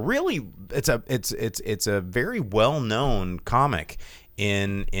comic. It's a very well known comic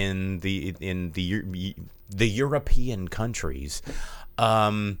in the European countries.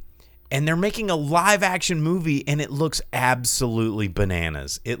 And they're making a live action movie, and it looks absolutely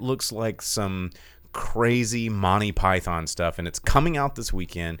bananas. It looks like some crazy Monty Python stuff, and it's coming out this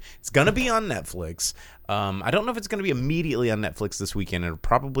weekend. It's going to be on Netflix. I don't know if it's going to be immediately on Netflix this weekend. It'll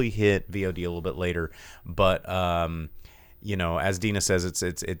probably hit VOD a little bit later, but you know, as Dina says,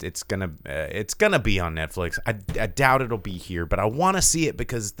 it's gonna be on Netflix. I doubt it'll be here, but I want to see it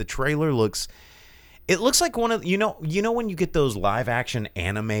because the trailer looks. It looks like one of you know when you get those live action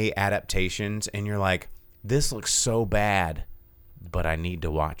anime adaptations and you're like, this looks so bad, but I need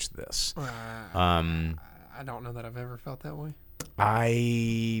to watch this. I don't know that I've ever felt that way.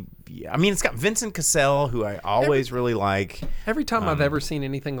 I mean, it's got Vincent Cassel, who I always really like. Every time I've ever seen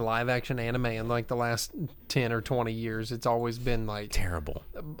anything live action anime in like the last 10 or 20 years, it's always been like Terrible.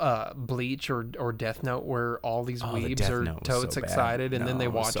 Bleach or Death Note, where all these the weebs Death are Note was totes so bad. excited, and then they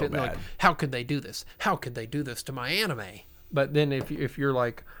No, it was watch so it and they're like, bad. how could they do this? How could they do this to my anime? But then if you're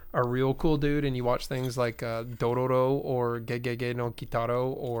like a real cool dude and you watch things like Dororo or Gegege no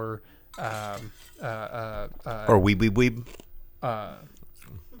Kitaro or Weeb.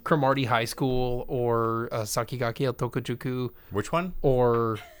 Cromartie High School or Sakigaki El Tokujuku, Which one?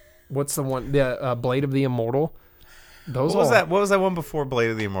 or what's the one? The Blade of the Immortal. Those What was all- that? What was that one before Blade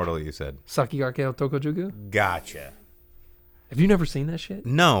of the Immortal? You said. Sakigaki El Tokujuku. Gotcha. Have you never seen that shit?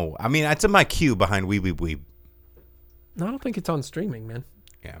 No, I mean it's in my queue behind Weeb. No, I don't think it's on streaming, man.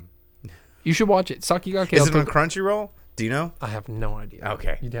 Yeah. You should watch it. Sakigaki Is El it on Tokujuku. Crunchyroll? Do you know? I have no idea.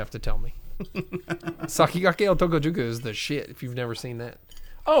 Okay. You'd have to tell me. Sakigake Otokojuku is the shit if you've never seen that.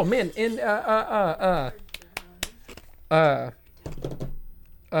 Oh man, and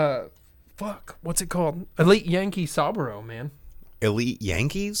fuck, what's it called? Elite Yankee Saburo, man. Elite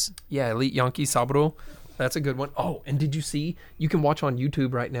Yankees? Yeah, Elite Yankee Saburo. That's a good one. Oh, and did you see? You can watch on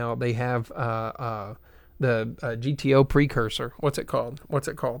YouTube right now. They have the GTO precursor. What's it called?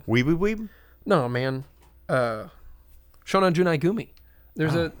 Weeb? No, man. Shonan Junai Gumi.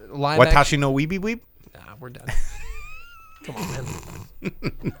 There's a live Watashi action. no Weeb? Nah, we're done. Come on, man.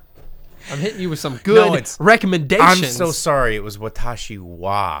 I'm hitting you with some good recommendations. I'm so sorry. It was Watashi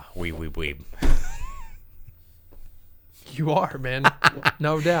wa Weeb. You are, man.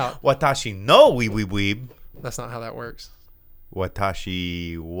 No doubt. Watashi no Weeb. That's not how that works.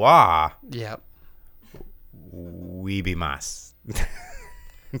 Watashi wa Yep. Weebimasu.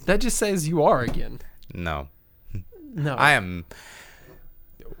 That just says you are again. No. No. I am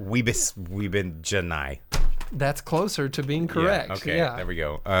Weebin Janai. That's closer to being correct. Yeah, okay, Yeah. there we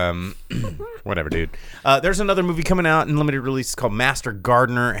go. Whatever, dude. There's another movie coming out in limited release. It's called Master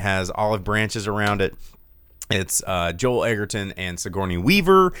Gardener. It has olive branches around it. It's Joel Egerton and Sigourney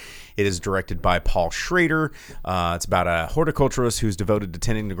Weaver. It is directed by Paul Schrader. It's about a horticulturist who's devoted to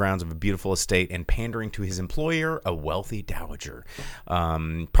tending the grounds of a beautiful estate and pandering to his employer, a wealthy dowager.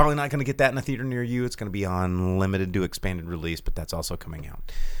 Probably not going to get that in a theater near you. It's going to be on limited to expanded release, but that's also coming out.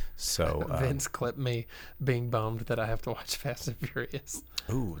 So Vince clipped me being bummed that I have to watch Fast and Furious.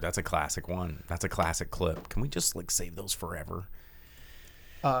 Ooh, that's a classic one. That's a classic clip. Can we just save those forever?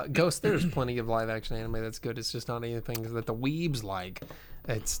 Ghost, there's plenty of live action anime that's good. It's just not anything that the weebs like.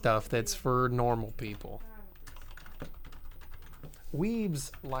 It's stuff that's for normal people.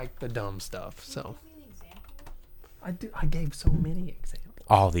 Weebs like the dumb stuff, so I gave so many examples.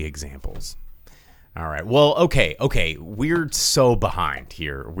 All the examples. All right. Well, okay. We're so behind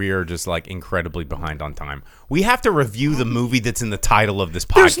here. We are just incredibly behind on time. We have to review the movie that's in the title of this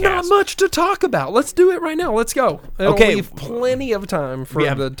podcast. There's not much to talk about. Let's do it right now. Let's go. It'll Okay. leave plenty of time for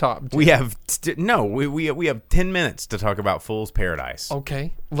the top 10. We have we have 10 minutes to talk about Fool's Paradise.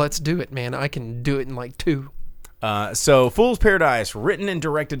 Okay, let's do it, man. I can do it in 2. So Fool's Paradise, written and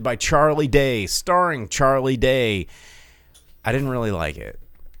directed by Charlie Day, starring Charlie Day. I didn't really like it.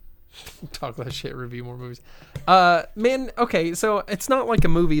 Talk that shit, review more movies. Man, okay, so it's not like a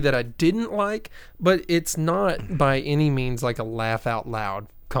movie that I didn't like, but it's not by any means like a laugh out loud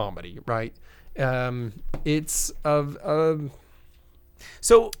comedy, right? It's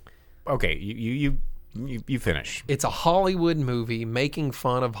So, okay, you finish. It's a Hollywood movie making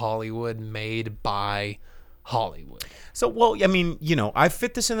fun of Hollywood, made by Hollywood. So, well, I mean, I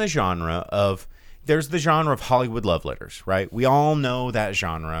fit this in the genre of. There's the genre of Hollywood love letters, right? We all know that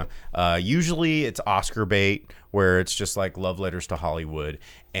genre. Usually it's Oscar bait, where it's just love letters to Hollywood.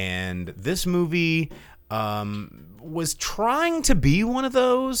 And this movie was trying to be one of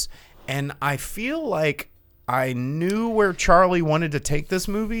those. And I feel like I knew where Charlie wanted to take this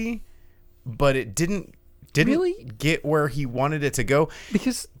movie, but it didn't really get where he wanted it to go.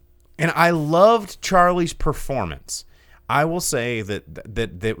 And I loved Charlie's performance. I will say that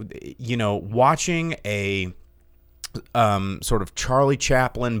watching a sort of Charlie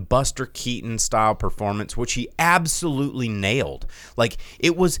Chaplin, Buster Keaton style performance, which he absolutely nailed.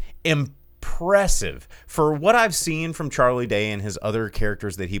 It was impressive for what I've seen from Charlie Day and his other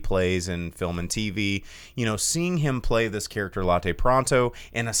characters that he plays in film and TV. Seeing him play this character Latte Pronto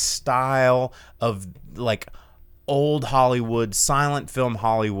in a style of old Hollywood, silent film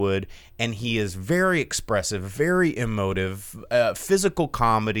Hollywood, and he is very expressive, very emotive, physical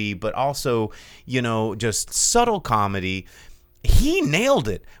comedy, but also, just subtle comedy. He nailed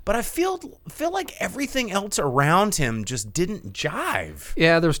it, but I feel like everything else around him just didn't jive.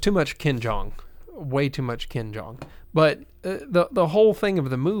 Yeah, there's too much Ken Jeong, way too much Ken Jeong. But the whole thing of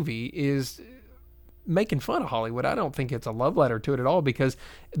the movie is making fun of Hollywood. I don't think it's a love letter to it at all, because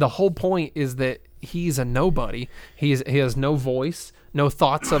the whole point is that he's a nobody. He has no voice, no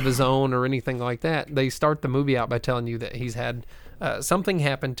thoughts of his own or anything like that. They start the movie out by telling you that he's had something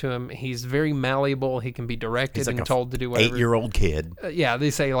happen to him. He's very malleable. He can be directed and told to do whatever. 8-year-old kid. Yeah, they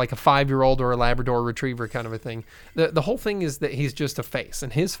say like a 5-year-old or a Labrador Retriever kind of a thing. The whole thing is that he's just a face,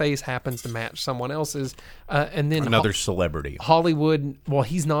 and his face happens to match someone else's. And then another celebrity. Hollywood. Well,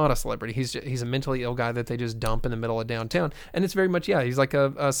 he's not a celebrity. He's a mentally ill guy that they just dump in the middle of downtown, and it's very much he's like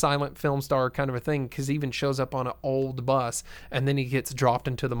a silent film star kind of a thing, because he even shows up on an old bus, and then he gets dropped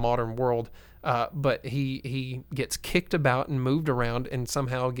into the modern world. But he gets kicked about and moved around, and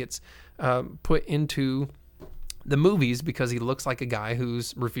somehow gets put into the movies because he looks like a guy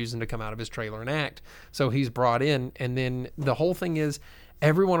who's refusing to come out of his trailer and act. So he's brought in, and then the whole thing is,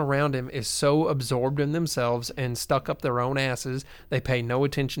 everyone around him is so absorbed in themselves and stuck up their own asses. They pay no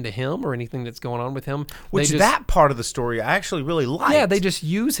attention to him or anything that's going on with him. Which that part of the story I actually really liked. Yeah, they just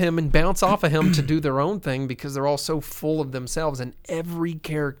use him and bounce off of him to do their own thing because they're all so full of themselves. And every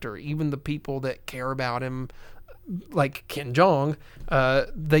character, even the people that care about him, like Ken Jeong,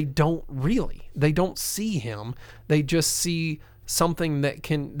 they don't see him. They just see something that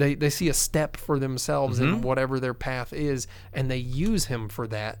they see a step for themselves in whatever their path is, and they use him for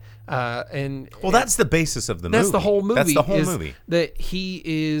that. That's the basis of the movie. That's the whole movie. That's the whole movie. That he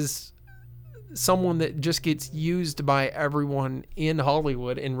is someone that just gets used by everyone in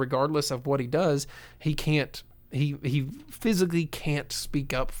Hollywood, and regardless of what he does, he can't. He physically can't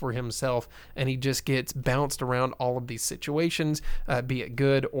speak up for himself, and he just gets bounced around all of these situations, be it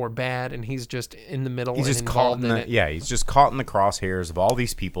good or bad, and he's just in the middle. He's and just caught in it. Yeah, he's just caught in the crosshairs of all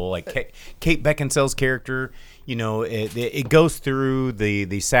these people. Like Kate Beckinsale's character, it goes through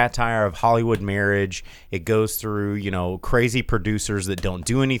the satire of Hollywood marriage. It goes through crazy producers that don't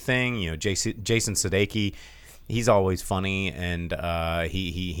do anything. Jason Sudeikis. He's always funny, and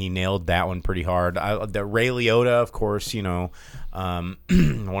he nailed that one pretty hard. The Ray Liotta, of course, one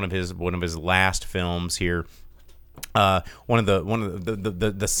of his last films here. One of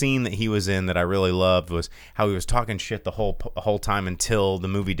the scene that he was in that I really loved was how he was talking shit the whole time until the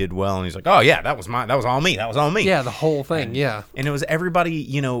movie did well, and he's like, "Oh yeah, that was all me. Yeah, the whole thing. And it was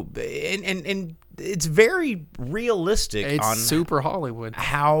everybody, and it's very realistic. It's super Hollywood.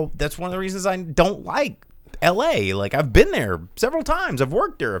 How that's one of the reasons I don't like LA. Like, I've been there several times. I've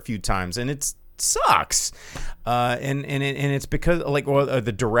worked there a few times, and it sucks. And it's because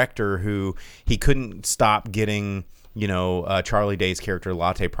the director who he couldn't stop getting Charlie Day's character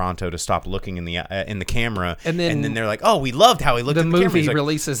Latte Pronto to stop looking in the camera, and then they're like, oh, we loved how he looked in the camera. The movie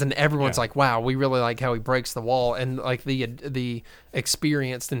releases, and everyone's like, wow, we really like how he breaks the wall. And like the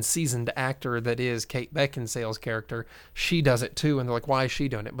experienced and seasoned actor that is Kate Beckinsale's character, she does it too, and they're like, why is she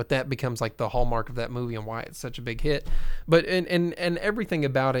doing it? But that becomes like the hallmark of that movie and why it's such a big hit. But and everything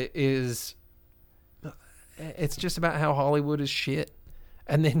about it is, it's just about how Hollywood is shit.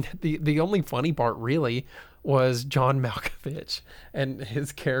 And then the only funny part really was John Malkovich and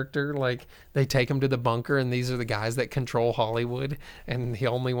his character. Like, they take him to the bunker, and these are the guys that control Hollywood, and he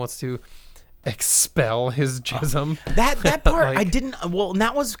only wants to expel his jism. That part I didn't. Well, and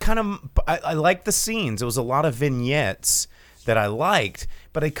that was kind of. I liked the scenes. It was a lot of vignettes that I liked,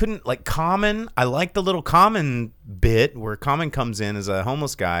 but I couldn't like Common. I liked the little Common bit where Common comes in as a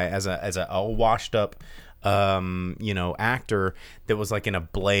homeless guy, as a all washed up actor that was like in a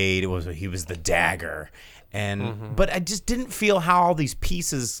blade. He was the dagger. And but I just didn't feel how all these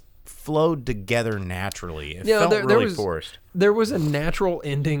pieces flowed together naturally. It felt really forced. There was a natural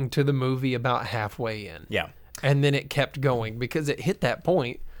ending to the movie about halfway in. Yeah. And then it kept going because it hit that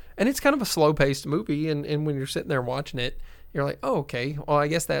point. And it's kind of a slow-paced movie, and when you're sitting there watching it, you're like, oh, okay, well, I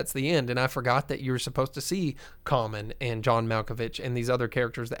guess that's the end. And I forgot that you were supposed to see Common and John Malkovich and these other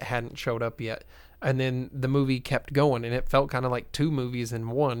characters that hadn't showed up yet. And then the movie kept going, and it felt kind of like two movies in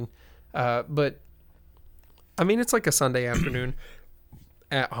one. But I mean, it's like a Sunday afternoon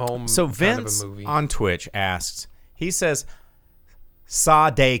at home. So kind Vince of a movie. On Twitch asks, he says,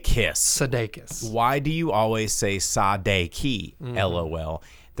 Sadekis. Sadekis. Why do you always say Sadeki? LOL.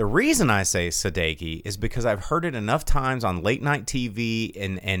 The reason I say Sadeki is because I've heard it enough times on late night TV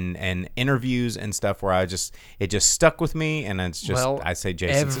and interviews and stuff where it just stuck with me, and it's just I say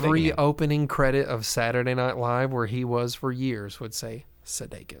Jason every Sudeikis. Opening credit of Saturday Night Live where he was for years would say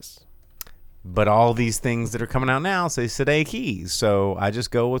Sadekis. But all these things that are coming out now say Sudeikis, so I just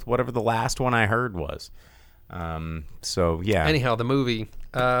go with whatever the last one I heard was. So yeah. Anyhow, the movie,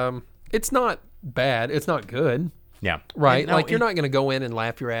 it's not bad. It's not good. Yeah. Right. Like, you're not going to go in and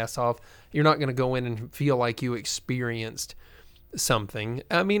laugh your ass off. You're not going to go in and feel like you experienced something.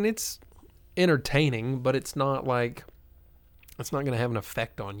 I mean, it's entertaining, but it's not like, it's not going to have an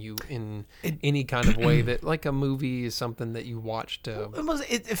effect on you in any kind of way that like a movie is something that you watch to.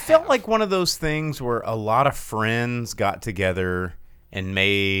 It felt like one of those things where a lot of friends got together and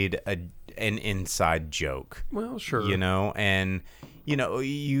made an inside joke. Well, sure. And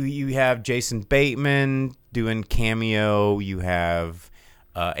you have Jason Bateman doing cameo. You have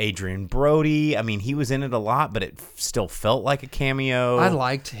Adrian Brody. I mean, he was in it a lot, but it still felt like a cameo. I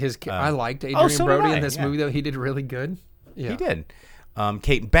liked Adrian Brody in this movie, though. He did really good. Yeah. He did.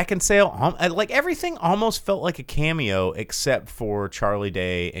 Kate Beckinsale, like everything almost felt like a cameo except for Charlie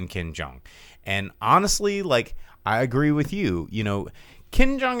Day and Ken Jeong. And honestly, like, I agree with you.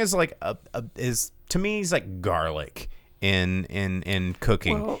 Ken Jeong is like to me, he's like garlic in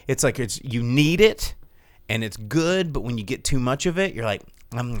cooking. Well, it's like you need it, and it's good, but when you get too much of it, you're like,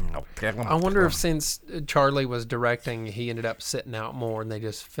 I wonder if since Charlie was directing, he ended up sitting out more and they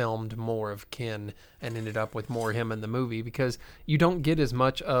just filmed more of Ken and ended up with more of him in the movie, because you don't get as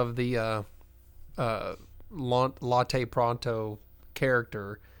much of the Latte Pronto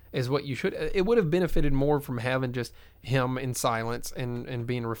character as what you should. It would have benefited more from having just him in silence and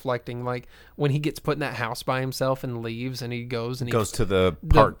being reflecting, like when he gets put in that house by himself and leaves and he goes to the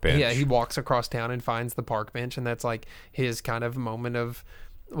park bench. Yeah, he walks across town and finds the park bench, and that's like his kind of moment of,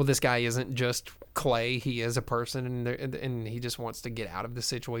 well, this guy isn't just clay, he is a person, and he just wants to get out of the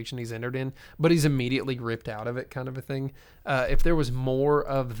situation he's entered in, but he's immediately ripped out of it, kind of a thing. If there was more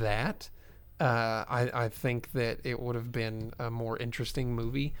of that, I think that it would have been a more interesting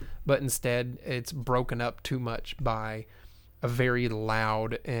movie, but instead it's broken up too much by a very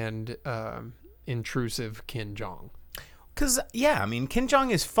loud and intrusive Ken Jeong. Because, yeah, I mean, Ken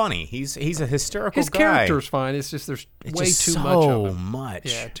Jeong is funny. He's a hysterical His guy. His character's fine. It's just there's it's way just too so much of it.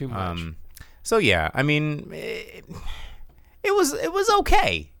 much. Yeah, too much. So, yeah, I mean, it was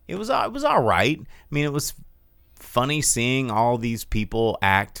okay. It was all right. I mean, it was funny seeing all these people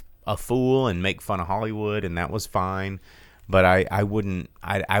act a fool and make fun of Hollywood, and that was fine. But I wouldn't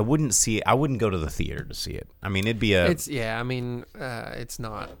see it. I wouldn't go to the theater to see it. I mean, it'd be it's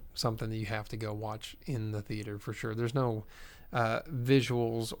not something that you have to go watch in the theater for sure. There's no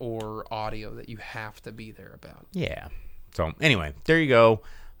visuals or audio that you have to be there about. Yeah. So anyway, there you go.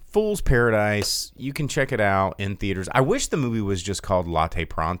 Fool's Paradise. You can check it out in theaters. I wish the movie was just called Latte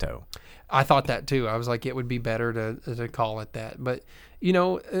Pronto. I thought that too. I was like, it would be better to call it that. But, you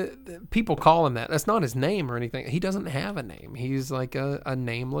know, people call him that. That's not his name or anything. He doesn't have a name. He's like a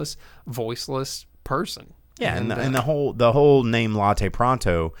nameless, voiceless person. Yeah, and the whole name Latte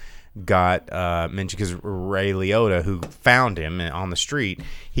Pronto got mentioned because Ray Liotta, who found him on the street,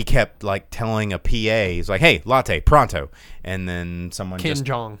 he kept like telling a PA, he's like, "Hey, Latte Pronto," and then someone Ken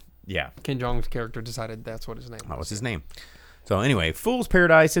Jeong. Yeah, Ken Jeong's character decided that's what his name was. That was his name. So anyway, Fool's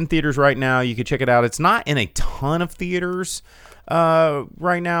Paradise in theaters right now. You can check it out. It's not in a ton of theaters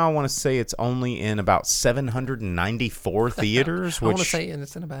right now. I want to say it's only in about 794 theaters. I want to say, and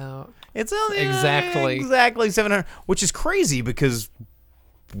it's in about... It's exactly 700, which is crazy because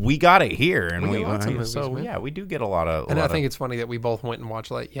we got it here, and we get lots of movies, so man. Yeah, we do get a lot of. And I think it's funny that we both went and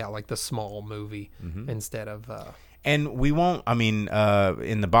watched like the small movie instead of. And we won't. I mean,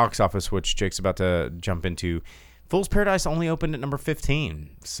 in the box office, which Jake's about to jump into, Fool's Paradise only opened at number 15,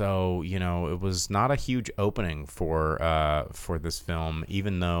 so you know it was not a huge opening for this film,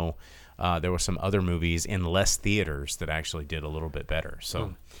 even though there were some other movies in less theaters that actually did a little bit better.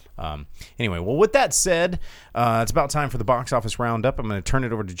 So. Anyway, well, with that said, it's about time for the box office roundup. I'm going to turn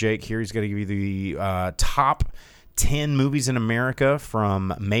it over to Jake here. He's going to give you the top 10 movies in America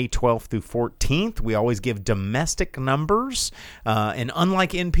from May 12th through 14th. We always give domestic numbers, and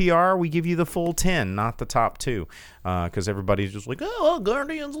unlike NPR, we give you the full 10, not the top 2, because everybody's just like, oh,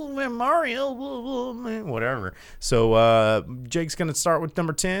 Guardians and Mario, whatever. So Jake's going to start with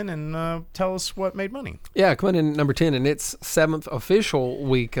number 10 and tell us what made money. Yeah, coming in at number 10 in its 7th official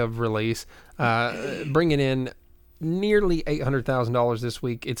week of release, bringing in nearly $800,000 this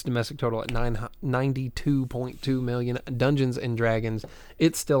week. Its domestic total at $92.2 million. Dungeons and Dragons.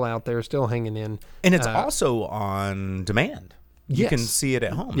 It's still out there, still hanging in, and it's also on demand. You can see it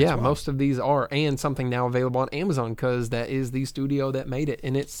at home. Yeah, as well. Most of these are, and something now available on Amazon because that is the studio that made it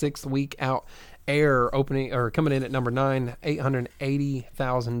in its 6th week out. Air opening or coming in at number 9,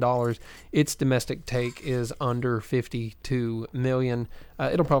 $880,000. Its domestic take is under $52 million.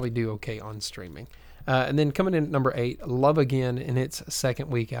 It'll probably do okay on streaming. And then coming in at number 8, Love Again in its 2nd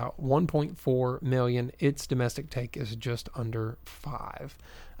week out, $1.4 million. Its domestic take is just under $5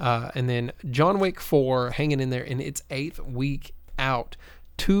 million. And then John Wick 4 hanging in there in its 8th week out,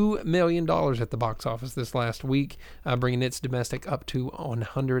 $2 million at the box office this last week, bringing its domestic up to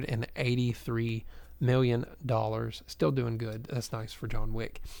 $183 million. Still doing good. That's nice for John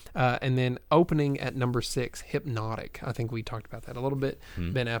Wick. And then opening at number 6, Hypnotic. I think we talked about that a little bit.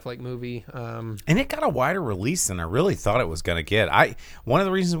 Ben Affleck movie. And it got a wider release than I really thought it was going to get. One of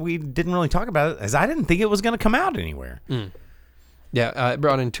the reasons we didn't really talk about it is I didn't think it was going to come out anywhere. Yeah, it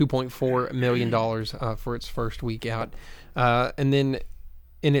brought in $2.4 million for its first week out. And then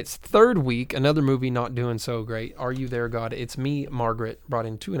in its 3rd week, another movie not doing so great, Are You There, God? It's Me, Margaret, brought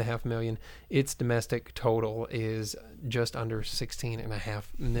in $2.5 million. Its domestic total is just under $16.5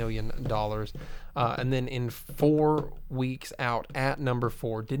 million. And then in 4 weeks out at number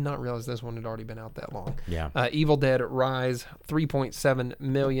 4, did not realize this one had already been out that long. Yeah. Evil Dead Rise, 3.7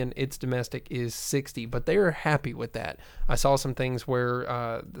 million. Its domestic is 60, but they're happy with that. I saw some things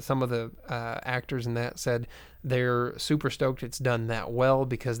where some of the actors in that said they're super stoked it's done that well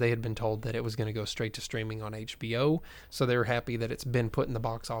because they had been told that it was going to go straight to streaming on HBO. So they're happy that it's been put in the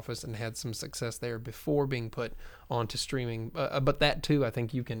box office and had some success there before being put onto streaming. But that too, I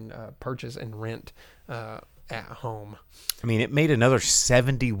think you can purchase and rent at home. I mean, it made another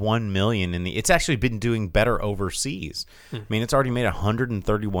 71 million it's actually been doing better overseas. I mean, it's already made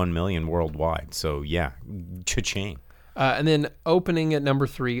 131 million worldwide. So yeah, cha-ching. And then opening at number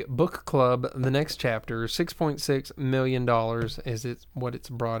 3, Book Club, the next chapter, $6.6 million is what it's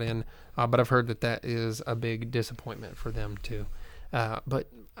brought in. But I've heard that is a big disappointment for them too. But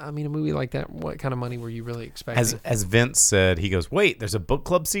I mean, a movie like that, what kind of money were you really expecting? As Vince said, he goes, "Wait, there's a Book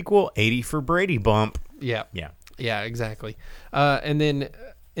Club sequel, 80 for Brady bump." Yeah, exactly. And then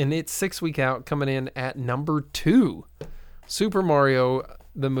in its 6th week out, coming in at number 2, Super Mario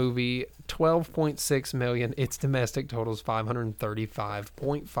the movie, 12.6 million. Its domestic totals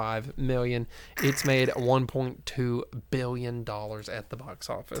 535.5 million. It's made 1.2 billion dollars at the box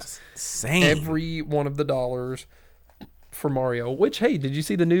office. Insane. Every one of the dollars for Mario. Which, hey, did you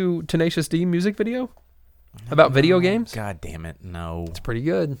see the new Tenacious D music video about video games? God damn it, no. It's pretty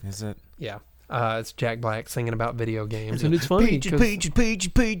good. Is it? Yeah. It's Jack Black singing about video games, and it's funny. Peaches. You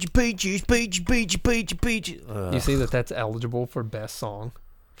see that's eligible for best song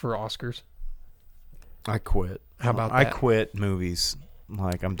for Oscars. I quit. How about I that? quit movies.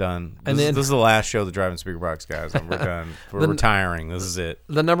 Like, I'm done. And This then- is the last show of the Driving Speaker Box, guys. We're done. We're retiring. This is it.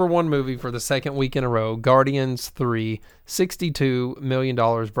 The number 1 movie for the 2nd week in a row, Guardians 3, $62 million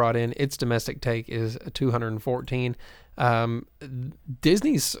brought in. Its domestic take is 214.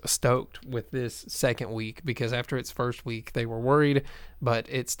 Disney's stoked with this 2nd week because after its 1st week, they were worried, but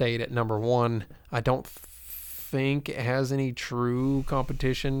it stayed at number 1. I don't think it has any true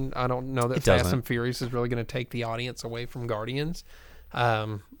competition. I don't know that It Fast doesn't. and Furious is really going to take the audience away from Guardians.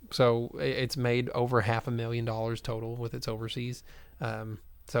 So it's made over $500,000 total with its overseas.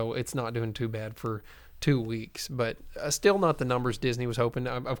 So it's not doing too bad for 2 weeks, but still not the numbers Disney was hoping.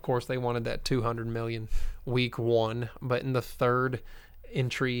 Of course, they wanted that 200 million week 1, but in the 3rd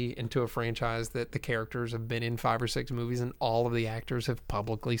entry into a franchise that the characters have been in 5 or 6 movies, and all of the actors have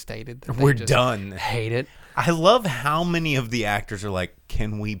publicly stated that We're they just done. hate it. I love how many of the actors are like,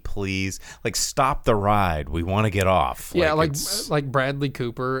 "Can we please stop the ride? We want to get off." Yeah, it's- like Bradley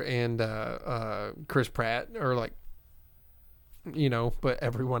Cooper and Chris Pratt are like, but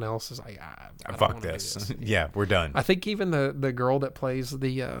everyone else is like, I don't fuck wanna do this. Yeah, we're done. I think even the girl that plays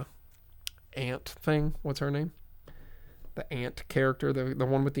the ant thing, what's her name? The ant character, the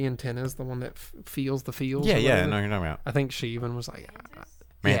one with the antennas, the one that feels the feels. Yeah, or yeah. whatever. No, you're talking about I think she even was like,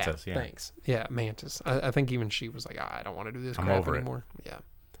 Mantis. Yeah. Thanks. Yeah, Mantis. I think even she was like, I don't want to do this I'm crap over it. anymore. Yeah.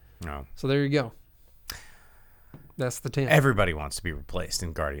 No. So there you go. That's the 10. Everybody wants to be replaced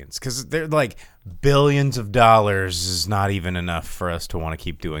in Guardians because they're like billions of dollars is not even enough for us to want to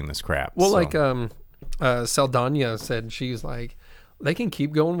keep doing this crap. Well, So- Saldana said, she's like, they can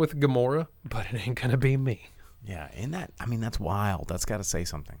keep going with Gamora, but it ain't gonna be me. Yeah, that's wild. That's got to say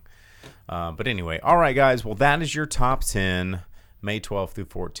something. But anyway, all right, guys. Well, that is your top 10, May 12th through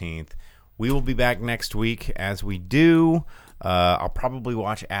 14th. We will be back next week as we do. I'll probably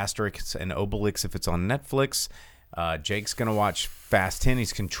watch Asterix and Obelix if it's on Netflix. Jake's going to watch Fast 10.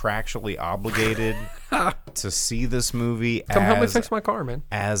 He's contractually obligated to see this movie Come help me fix my car, man.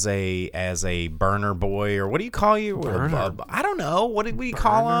 as a burner boy, or what do you call you? Burner. I don't know. What do we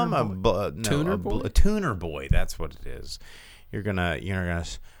call him? Tuner boy? A tuner boy. That's what it is. You're gonna.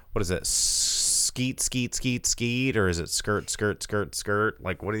 What is it? Skeet, or is it skirt?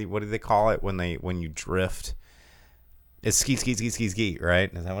 Like what do they call it when you drift? It's skeet,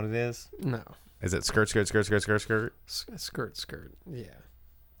 right? Is that what it is? No. Is it skirt? Skirt. Yeah.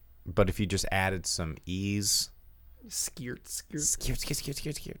 But if you just added some e's. Skirt.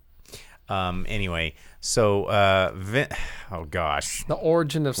 Cute. Anyway, so oh gosh, The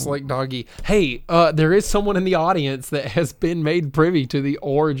origin of Slick Doggy. Hey, there is someone in the audience that has been made privy to the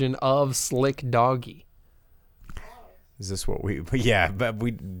origin of Slick Doggy. is this what we? Yeah, but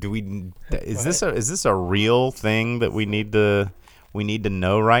is this a real thing that we need to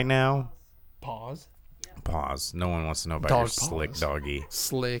know right now? Pause. No one wants to know about your Dog Slick pause. Doggy.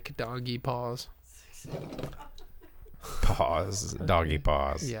 Slick Doggy Paws. Pause. Doggy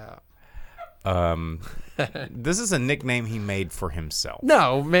pause. Yeah. This is a nickname he made for himself.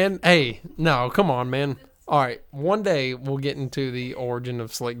 No, man. Hey, no, come on, man. All right, one day we'll get into the origin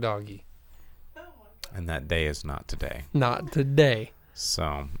of Slick Doggy. And that day is not today. Not today.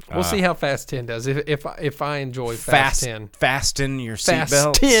 So We'll see how Fast 10 does. If I enjoy Fast 10. Fasten your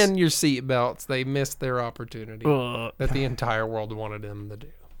seatbelts. Fasten your seatbelts. They missed their opportunity that the entire world wanted them to do.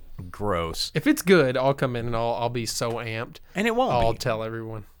 Gross. If it's good, I'll come in and I'll be so amped. And it won't I'll be. tell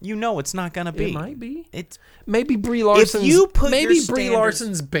everyone. You know it's not going to be. It might be. It's Maybe Brie Larson's. you put maybe your Brie standards-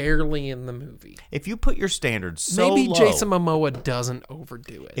 Larson's barely in the movie. If you put your standards so Maybe low, Jason Momoa doesn't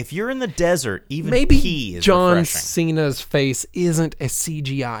overdo it. if you're in the desert, even Maybe pee is John refreshing. Cena's face isn't as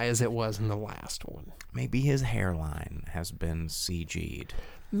CGI as it was in the last one. Maybe his hairline has been CG'd.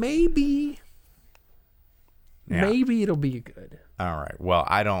 Maybe. Yeah. Maybe it'll be good. All right. Well,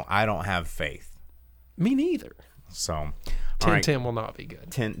 I don't have faith. Me neither. So, all 10-10 right. will not be good.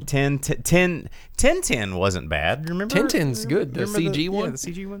 10-10 wasn't bad. Remember? 10-10's good. The Remember CG one? Yeah, the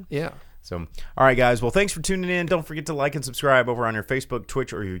CG one. Yeah. So, all right, guys. Well, thanks for tuning in. Don't forget to like and subscribe over on your Facebook,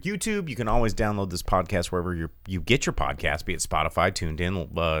 Twitch, or your YouTube. You can always download this podcast wherever you get your podcast, be it Spotify,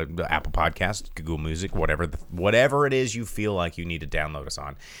 TuneIn, Apple Podcasts, Google Music, whatever it is you feel like you need to download us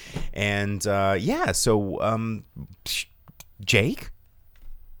on. And yeah, so Jake,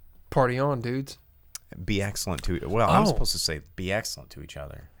 Party on, dudes. be excellent to. Well, I'm supposed to say be excellent to each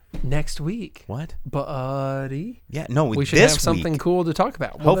other. Next week. What? Buddy. Yeah, no. We should this have something week, cool to talk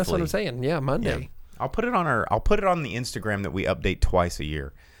about. Well, that's what Hopefully. I'm saying. Yeah, Monday. Yeah. I'll put it on the Instagram that we update twice a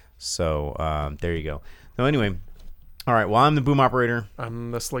year. So there you go. So anyway, all right. Well, I'm the boom operator,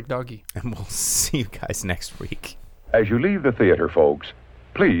 I'm the slick doggy. and we'll see you guys next week. As you leave the theater, folks,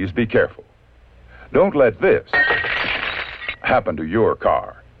 please be careful. Don't let this happen to your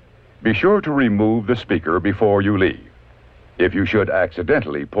car. Be sure to remove the speaker before you leave. If you should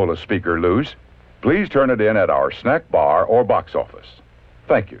accidentally pull a speaker loose, please turn it in at our snack bar or box office.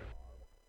 Thank you.